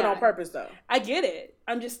didn't do it on purpose, though. I get it.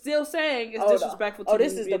 I'm just still saying it's disrespectful. To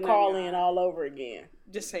this is the call-in all over again.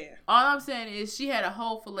 Just saying. All I'm saying is she had a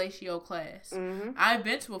whole fellatio class. Mm-hmm. I've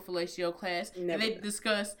been to a fellatio class, and they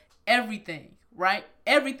discuss everything, right?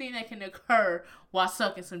 Everything that can occur while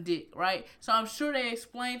sucking some dick, right? So I'm sure they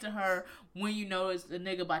explained to her when you know it's a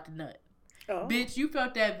nigga about to nut. Oh. Bitch, you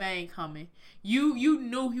felt that vein coming. You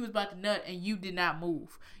knew he was about to nut, and you did not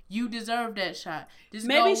move. You deserved that shot.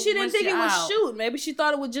 Maybe she didn't think it was shoot. Maybe she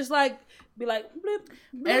thought it would just be like blip,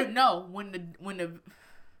 blip. No, when the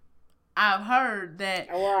I've heard that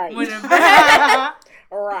right. When the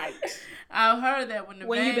right. I've heard that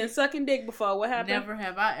when you've been sucking dick before, what happened? Never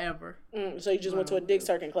have I ever. So you just went to a dick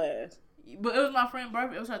sucking class. But it was my friend's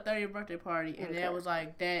birthday. It was her 30th birthday party, and that was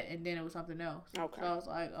like that, and then it was something else. Okay. So I was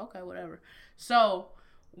like, okay, whatever. So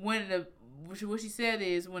what she said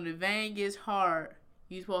is when the vein gets hard,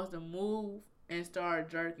 you're supposed to move and start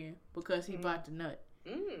jerking because he about to nut.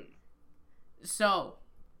 So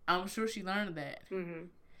I'm sure she learned that. Mm-hmm.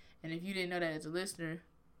 And if you didn't know that as a listener,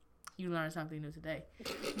 you learned something new today.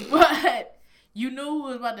 But you knew what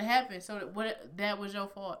was about to happen, so that was your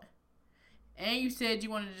fault. And you said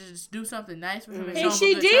you wanted to just do something nice for him. And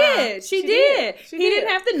she did. She did. He didn't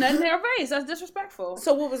have to nut in her face. That's disrespectful.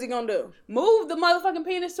 So what was he gonna do? Move the motherfucking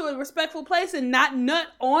penis to a respectful place and not nut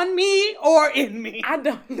on me or in me. I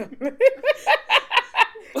don't know.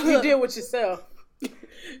 You deal with yourself.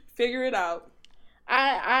 Figure it out.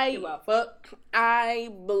 I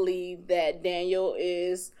believe that Daniel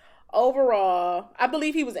is overall. I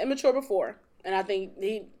believe he was immature before, and I think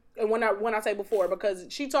when I say before, because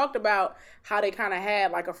she talked about how they kind of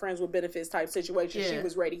had like a friends with benefits type situation. Yeah. She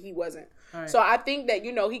was ready, he wasn't. Right. So I think that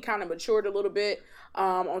he kind of matured a little bit.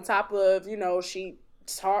 On top of she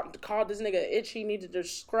called this nigga itch he needed to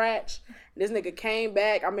scratch. This nigga came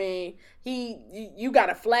back. I mean, you got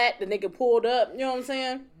a flat. The nigga pulled up. You know what I'm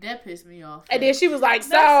saying? That pissed me off. And then she was like,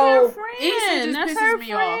 "That's her friend. That's her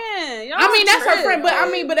friend. I mean, that's her friend.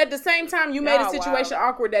 But at the same time, you made a situation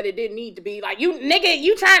awkward that it didn't need to be. Like,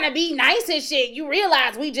 you trying to be nice and shit. You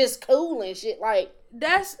realize we just cool and shit. Like,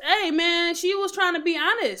 hey man, she was trying to be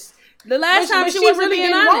honest. The last time she wasn't really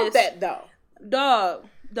being honest. Want that though, dog.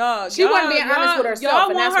 She wasn't being honest with herself, y'all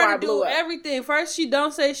and that's want why her I blew to do up. everything. First, she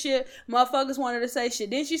don't say shit. Motherfuckers wanted to say shit.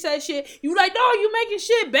 Then she say shit. You like, dog, you making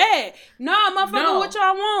shit bad. Nah, motherfucker, what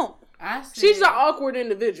y'all want? She's an awkward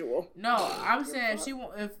individual. No, I'm saying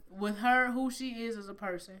if with her who she is as a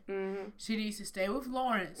person, she needs to stay with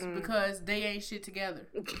Lawrence because they ain't shit together.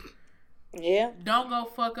 Yeah. Don't go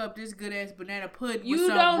fuck up this good ass banana pudding. You with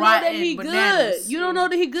some don't know rotten that he bananas. good. You don't know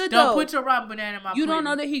that he good Don't though. put your rotten banana in my You pudding. don't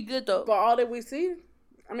know that he good though. For all that we see.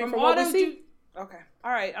 I mean, from all what we see. Okay.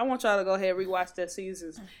 All right. I want y'all to go ahead and rewatch the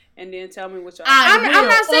seasons and then tell me what y'all. I'm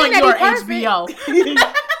not saying that he perfect. HBO.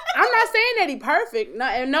 I'm not saying that he perfect.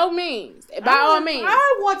 No means. By all means.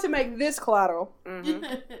 I want to make this collateral. You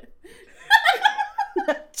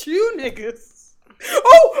niggas.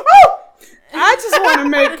 Oh! I just want to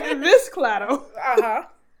make this collateral.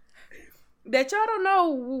 That y'all don't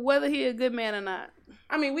know whether he a good man or not.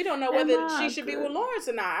 I mean, we don't know whether she should be with Lawrence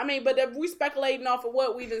or not. I mean, but if we speculating off of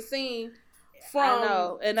what we've been seeing from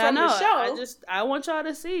the show. I want y'all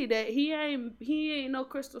to see that he ain't no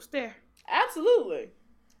crystal stare. Absolutely.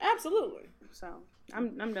 So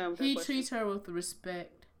I'm done with that. He treats her with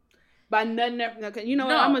respect. By nothing. Okay, you know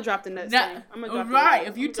what? I'm gonna drop the nuts. Right.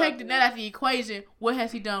 If you take the nut out of the equation, what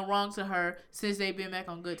has he done wrong to her since they've been back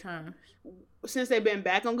on good terms? Since they've been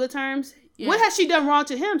back on good terms? Yeah. What has she done wrong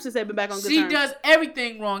to him since they've been back on good terms? She does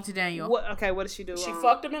everything wrong to Daniel. What did she do wrong? She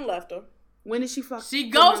fucked him and left him. When did she fuck? She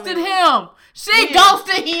ghosted him.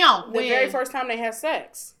 Ghosted him. The very first time they had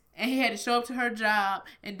sex. And he had to show up to her job,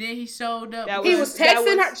 and then he showed up. He was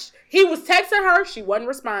texting her. He was texting her. She wasn't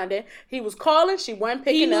responding. He was calling. She wasn't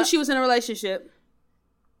picking up. He knew she was in a relationship.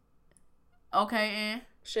 Okay, and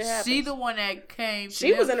she the one that came.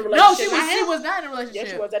 She was in a relationship. No, she was not in a relationship.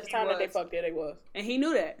 Yeah, she was at the time that they fucked. Yeah, they was. And he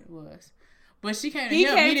knew that. It was. But she came to him. He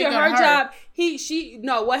came to her job.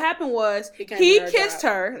 What happened was he kissed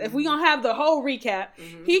her. If we gonna have the whole recap,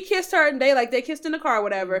 he kissed her and they kissed in the car or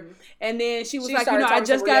whatever. And then she was like, I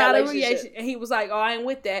just got out of a relationship. And he was like, oh, I ain't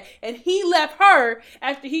with that. And he left her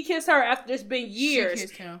after he kissed her after it's been years. She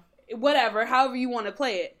kissed him. Whatever, however you want to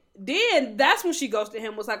play it. Then that's when she ghosted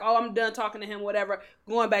him, was like, oh, I'm done talking to him, whatever,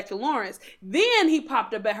 going back to Lawrence. Then he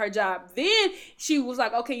popped up at her job. Then she was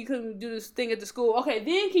like, okay, you couldn't do this thing at the school. Okay,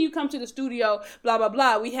 then can you come to the studio, blah, blah,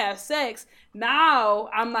 blah. We have sex. Now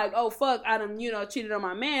I'm like, oh, fuck, I done, cheated on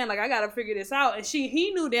my man. Like, I got to figure this out. And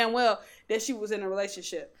he knew damn well that she was in a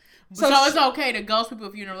relationship. So it's okay to ghost people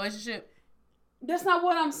if you're in a relationship? That's not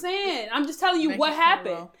what I'm saying. I'm just telling you what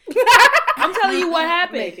happened. I'm telling you what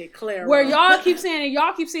happened. Make it clear. Where y'all keep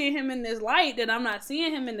seeing him in this light, that I'm not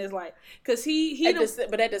seeing him in this light. Because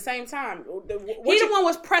but at the same time, the one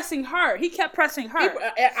was pressing her. He kept pressing her.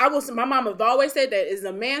 My mom have always said that it's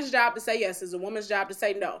a man's job to say yes, it's a woman's job to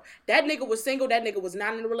say no. That nigga was single. That nigga was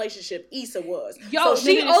not in a relationship. Issa was. So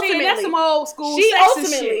she ultimately, that's some old school she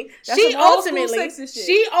ultimately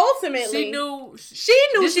knew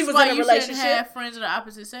she was in a relationship. Friends of the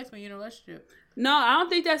opposite sex when you're in a relationship. No, I don't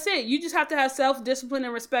think that's it. You just have to have self-discipline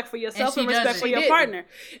and respect for yourself and respect for your partner.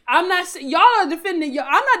 I'm not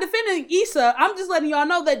defending Issa. I'm just letting y'all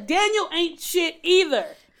know that Daniel ain't shit either.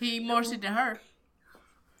 He more shit than her.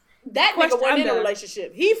 That nigga wasn't in a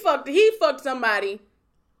relationship. He fucked somebody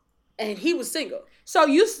and he was single. So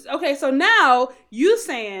now you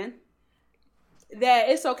saying that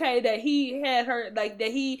it's okay that he had her, like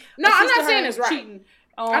that he I'm not saying it's right. Cheating.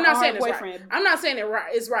 I'm not saying it's right. I'm not saying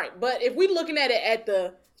it's right. But if we looking at it at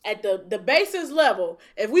the basis level,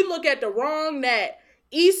 if we look at the wrong that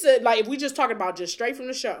Issa, like if we just talking about just straight from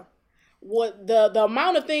the show, what the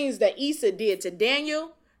amount of things that Issa did to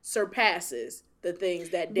Daniel surpasses the things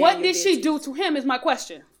that Daniel What did she do to him is my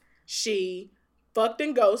question. She fucked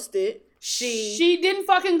and ghosted. She didn't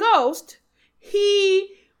fucking ghost.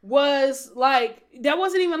 He was like, that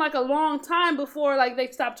wasn't even like a long time before like they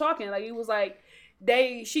stopped talking. Like it was like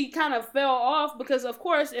she kind of fell off because of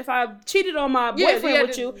course if I cheated on my boyfriend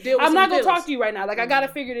with you, I'm not gonna talk to you right now. Like I gotta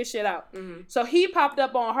figure this shit out. Mm-hmm. So he popped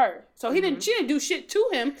up on her. So she didn't do shit to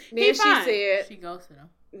him. Then she said she ghosted him.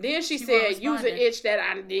 Then she said, use an itch that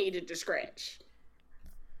I needed to scratch.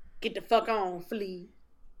 Get the fuck on, flea.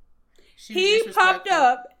 He popped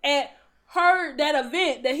up at that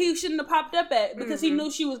event that he shouldn't have popped up at because he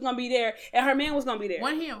knew she was gonna be there and her man was gonna be there.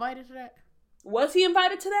 Wasn't he invited to that? Was he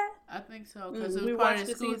invited to that? I think so because it was part of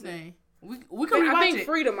the school thing. We can rewatch I think it.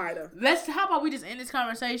 Frida might have. How about we just end this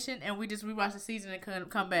conversation and we just rewatch the season and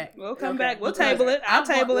come back? We'll come back. We'll table it. I'll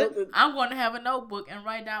table it. I'm going to have a notebook and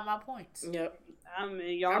write down my points. Yep. I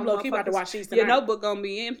mean, y'all. I'm low key about to watch these tonight. Your notebook gonna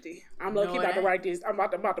be empty. I'm low key about to write this. I'm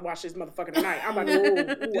about to watch this motherfucker tonight. I'm about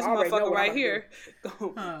to this motherfucker right here.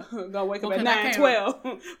 Gonna wake up at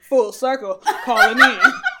 9:12. Full circle. Calling in.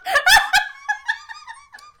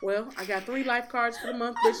 Well, I got 3 life cards for the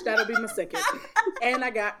month, bitch. That'll be my second. And I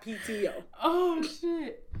got PTO. Oh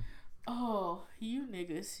shit. Oh, you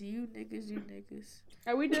niggas.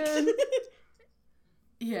 Are we done?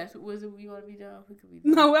 Yes, we want to be done? We could be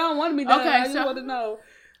done. No, I don't want to be done. Okay, I just want to know.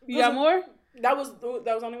 You got more? That was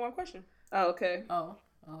only one question. Oh, okay. Oh,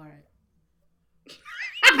 all right.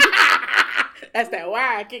 That's that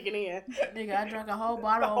wine kicking in. Nigga, I drank a whole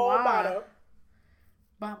bottle of wine.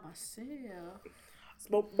 By myself.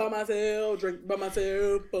 Smoke by myself, drink by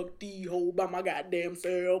myself, fuck the hoe by my goddamn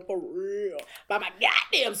self, for real. By my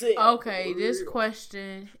goddamn self. Okay, this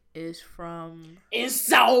question is from... In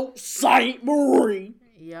Sault Ste. Marie.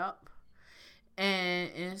 Yep.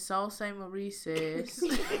 And in Sault Ste. Marie says...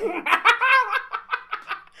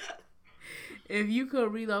 if you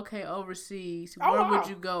could relocate overseas, where would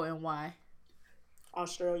you go and why?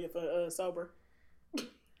 Australia for sober.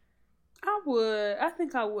 I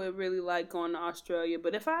think I would really like going to Australia,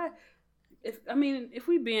 but if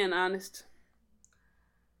we being honest,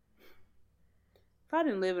 if I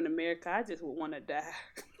didn't live in America, I just would want to die.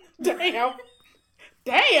 Damn.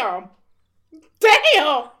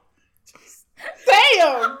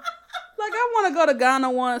 Like I want to go to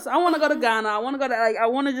Ghana once. I want to go to Ghana. I want to go to I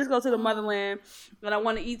want to just go to the motherland, and I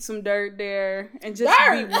want to eat some dirt there and just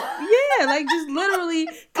just literally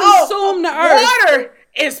consume the earth. Water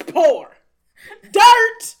is poor.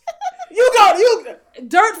 Dirt. You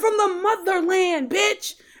dirt from the motherland,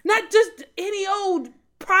 bitch. Not just any old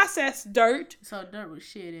processed dirt. So dirt with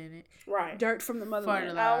shit in it. Right. Dirt from the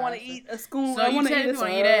motherland. I want to eat a spoon. So you technically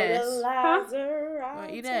want to eat ass. Huh? Want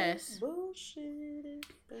to eat ass. Bullshit.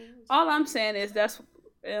 All I'm saying is that's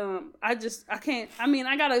I can't. I mean,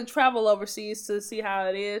 I gotta travel overseas to see how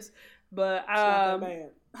it is, but it's not that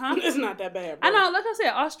bad. Huh? It's not that bad, bro. I know. Like I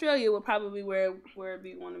said, Australia would probably be where it'd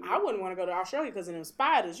be one of me. I wouldn't want to go to Australia because of them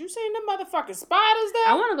spiders. You seen them motherfucking spiders there?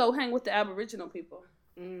 I want to go hang with the Aboriginal people.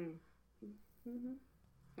 Mm. Mm-hmm.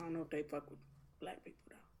 I don't know if they fuck with black people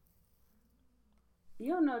though.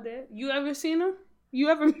 You don't know that. You ever seen them? You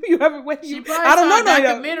ever wait? I don't know that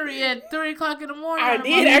documentary at 3:00 in the morning. I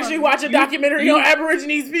did actually watch a documentary on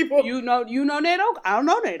Aborigines people. You know Nato? I don't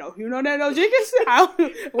know Nato. You know Nato Jenkins?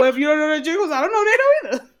 Well, if you don't know Nato Jenkins, I don't know Nato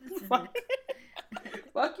either.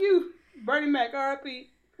 Fuck you, Bernie Mac, R.I.P.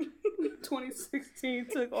 2016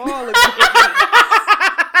 took all of it.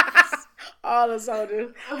 All the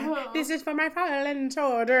soldiers. This is for my fallen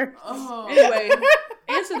soldier. Anyway,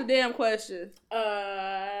 answer the damn question.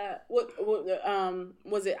 What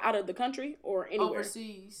was it out of the country or anywhere?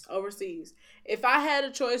 Overseas. If I had a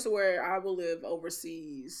choice where I would live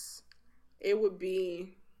overseas, it would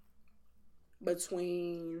be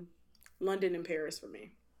between London and Paris for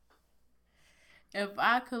me. If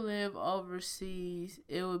I could live overseas,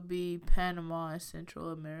 it would be Panama and Central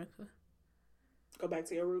America. Go back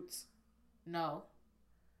to your roots. No.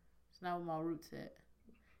 It's not where my roots at.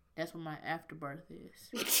 That's where my afterbirth is.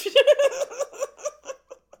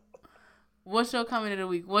 What's your comment of the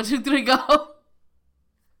week? 1, 2, 3, go.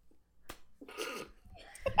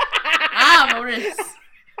 I'm a wrist.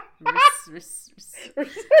 What's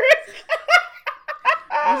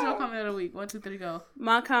your comment of the week? 1, 2, 3, go.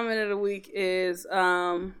 My comment of the week is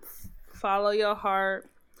follow your heart.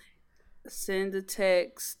 Send a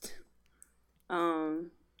text.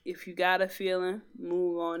 If you got a feeling,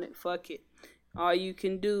 move on it. Fuck it. All you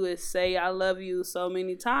can do is say I love you so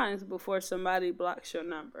many times before somebody blocks your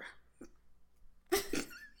number.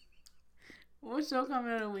 What's your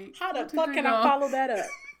comment of the week? How the fuck can I follow that up?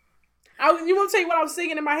 You want to tell you what I was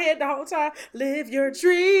singing in my head the whole time? Live your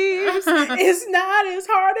dreams. It's not as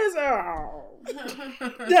hard as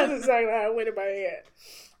That's exactly how it went in my head.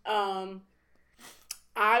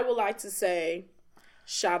 I would like to say,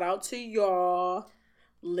 shout out to y'all.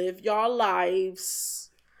 Live y'all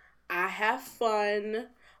lives. I have fun.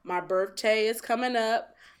 My birthday is coming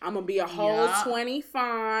up. I'm gonna be a whole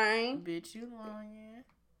 25. Bitch, you lying.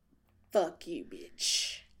 Fuck you,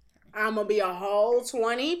 bitch. I'm gonna be a whole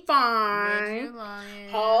 25. Bitch, you lying.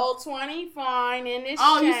 Whole 25 in this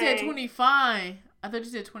you said 25. I thought you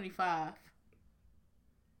said 25.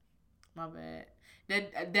 My bad.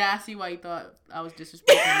 That I see why you thought I was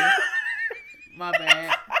disrespecting you. My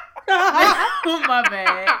bad. My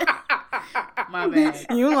bad. My bad.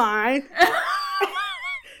 You lied.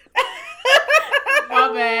 My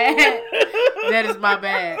bad. That is my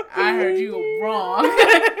bad. I heard you wrong.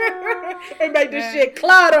 It made this shit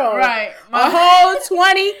clutter. Right. A whole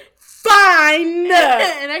 20 fine.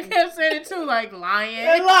 And I kept saying it too, like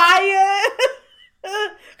lying. Lying.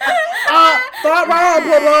 Thought wrong,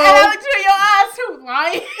 boo. And I looked you in your eyes too,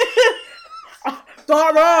 lying.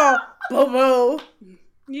 Thought wrong, boo.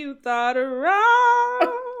 You thought it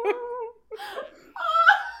wrong.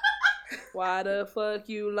 Why the fuck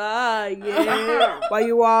you lying? Why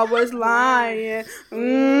you always lying?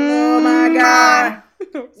 Oh my God.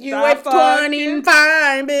 You at 20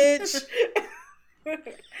 fine, bitch.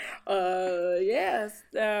 Yes.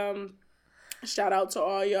 Shout out to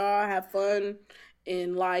all y'all. Have fun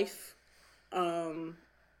in life. For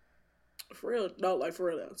real. No, like for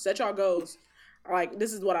real though. Set y'all goals. Like,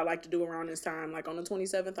 this is what I like to do around this time. Like, on the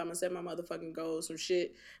 27th, I'm going to set my motherfucking goals. Some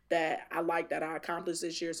shit that I like that I accomplished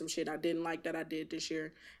this year. Some shit I didn't like that I did this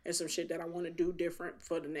year. And some shit that I want to do different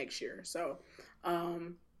for the next year. So,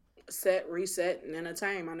 set, reset, and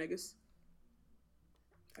entertain, my niggas.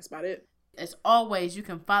 That's about it. As always, you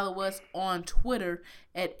can follow us on Twitter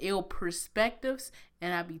at Ill Perspectives.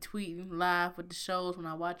 And I be tweeting live with the shows when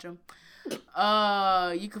I watch them.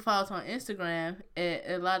 You can follow us on Instagram at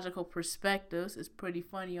Illogical Perspectives. It's pretty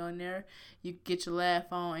funny on there. You can get your laugh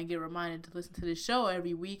on and get reminded to listen to the show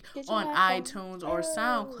every week on iTunes or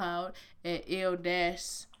SoundCloud at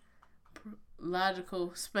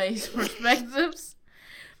Ill-Logical Space Perspectives.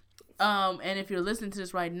 And if you're listening to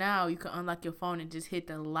this right now, you can unlock your phone and just hit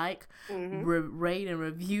the like, rate, and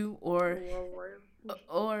review,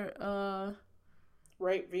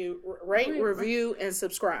 Rate, review, and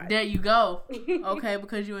subscribe. There you go. Okay,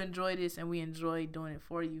 because you enjoy this and we enjoy doing it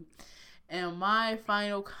for you. And my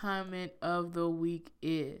final comment of the week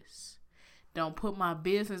is, don't put my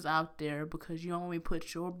business out there because you only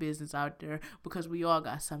put your business out there because we all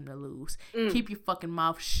got something to lose. Keep your fucking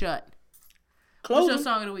mouth shut. What's your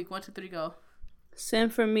song of the week? 1, 2, 3, go.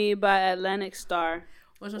 Send For Me by Atlantic Star.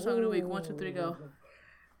 What's your song of the week? 1, 2, 3, go.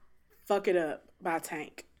 Fuck It Up by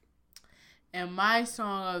Tank. And my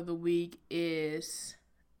song of the week is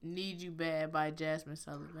Need You Bad by Jasmine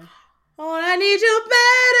Sullivan. All I need you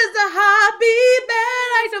bad is the heartbeat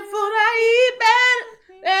bad, like the food I eat bad,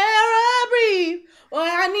 air I breathe. Boy,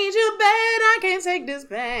 I need you bad, I can't take this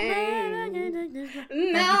pain. Thank you for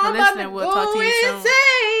Now I'm listening. about to We'll talk to go you soon.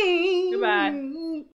 insane. Goodbye.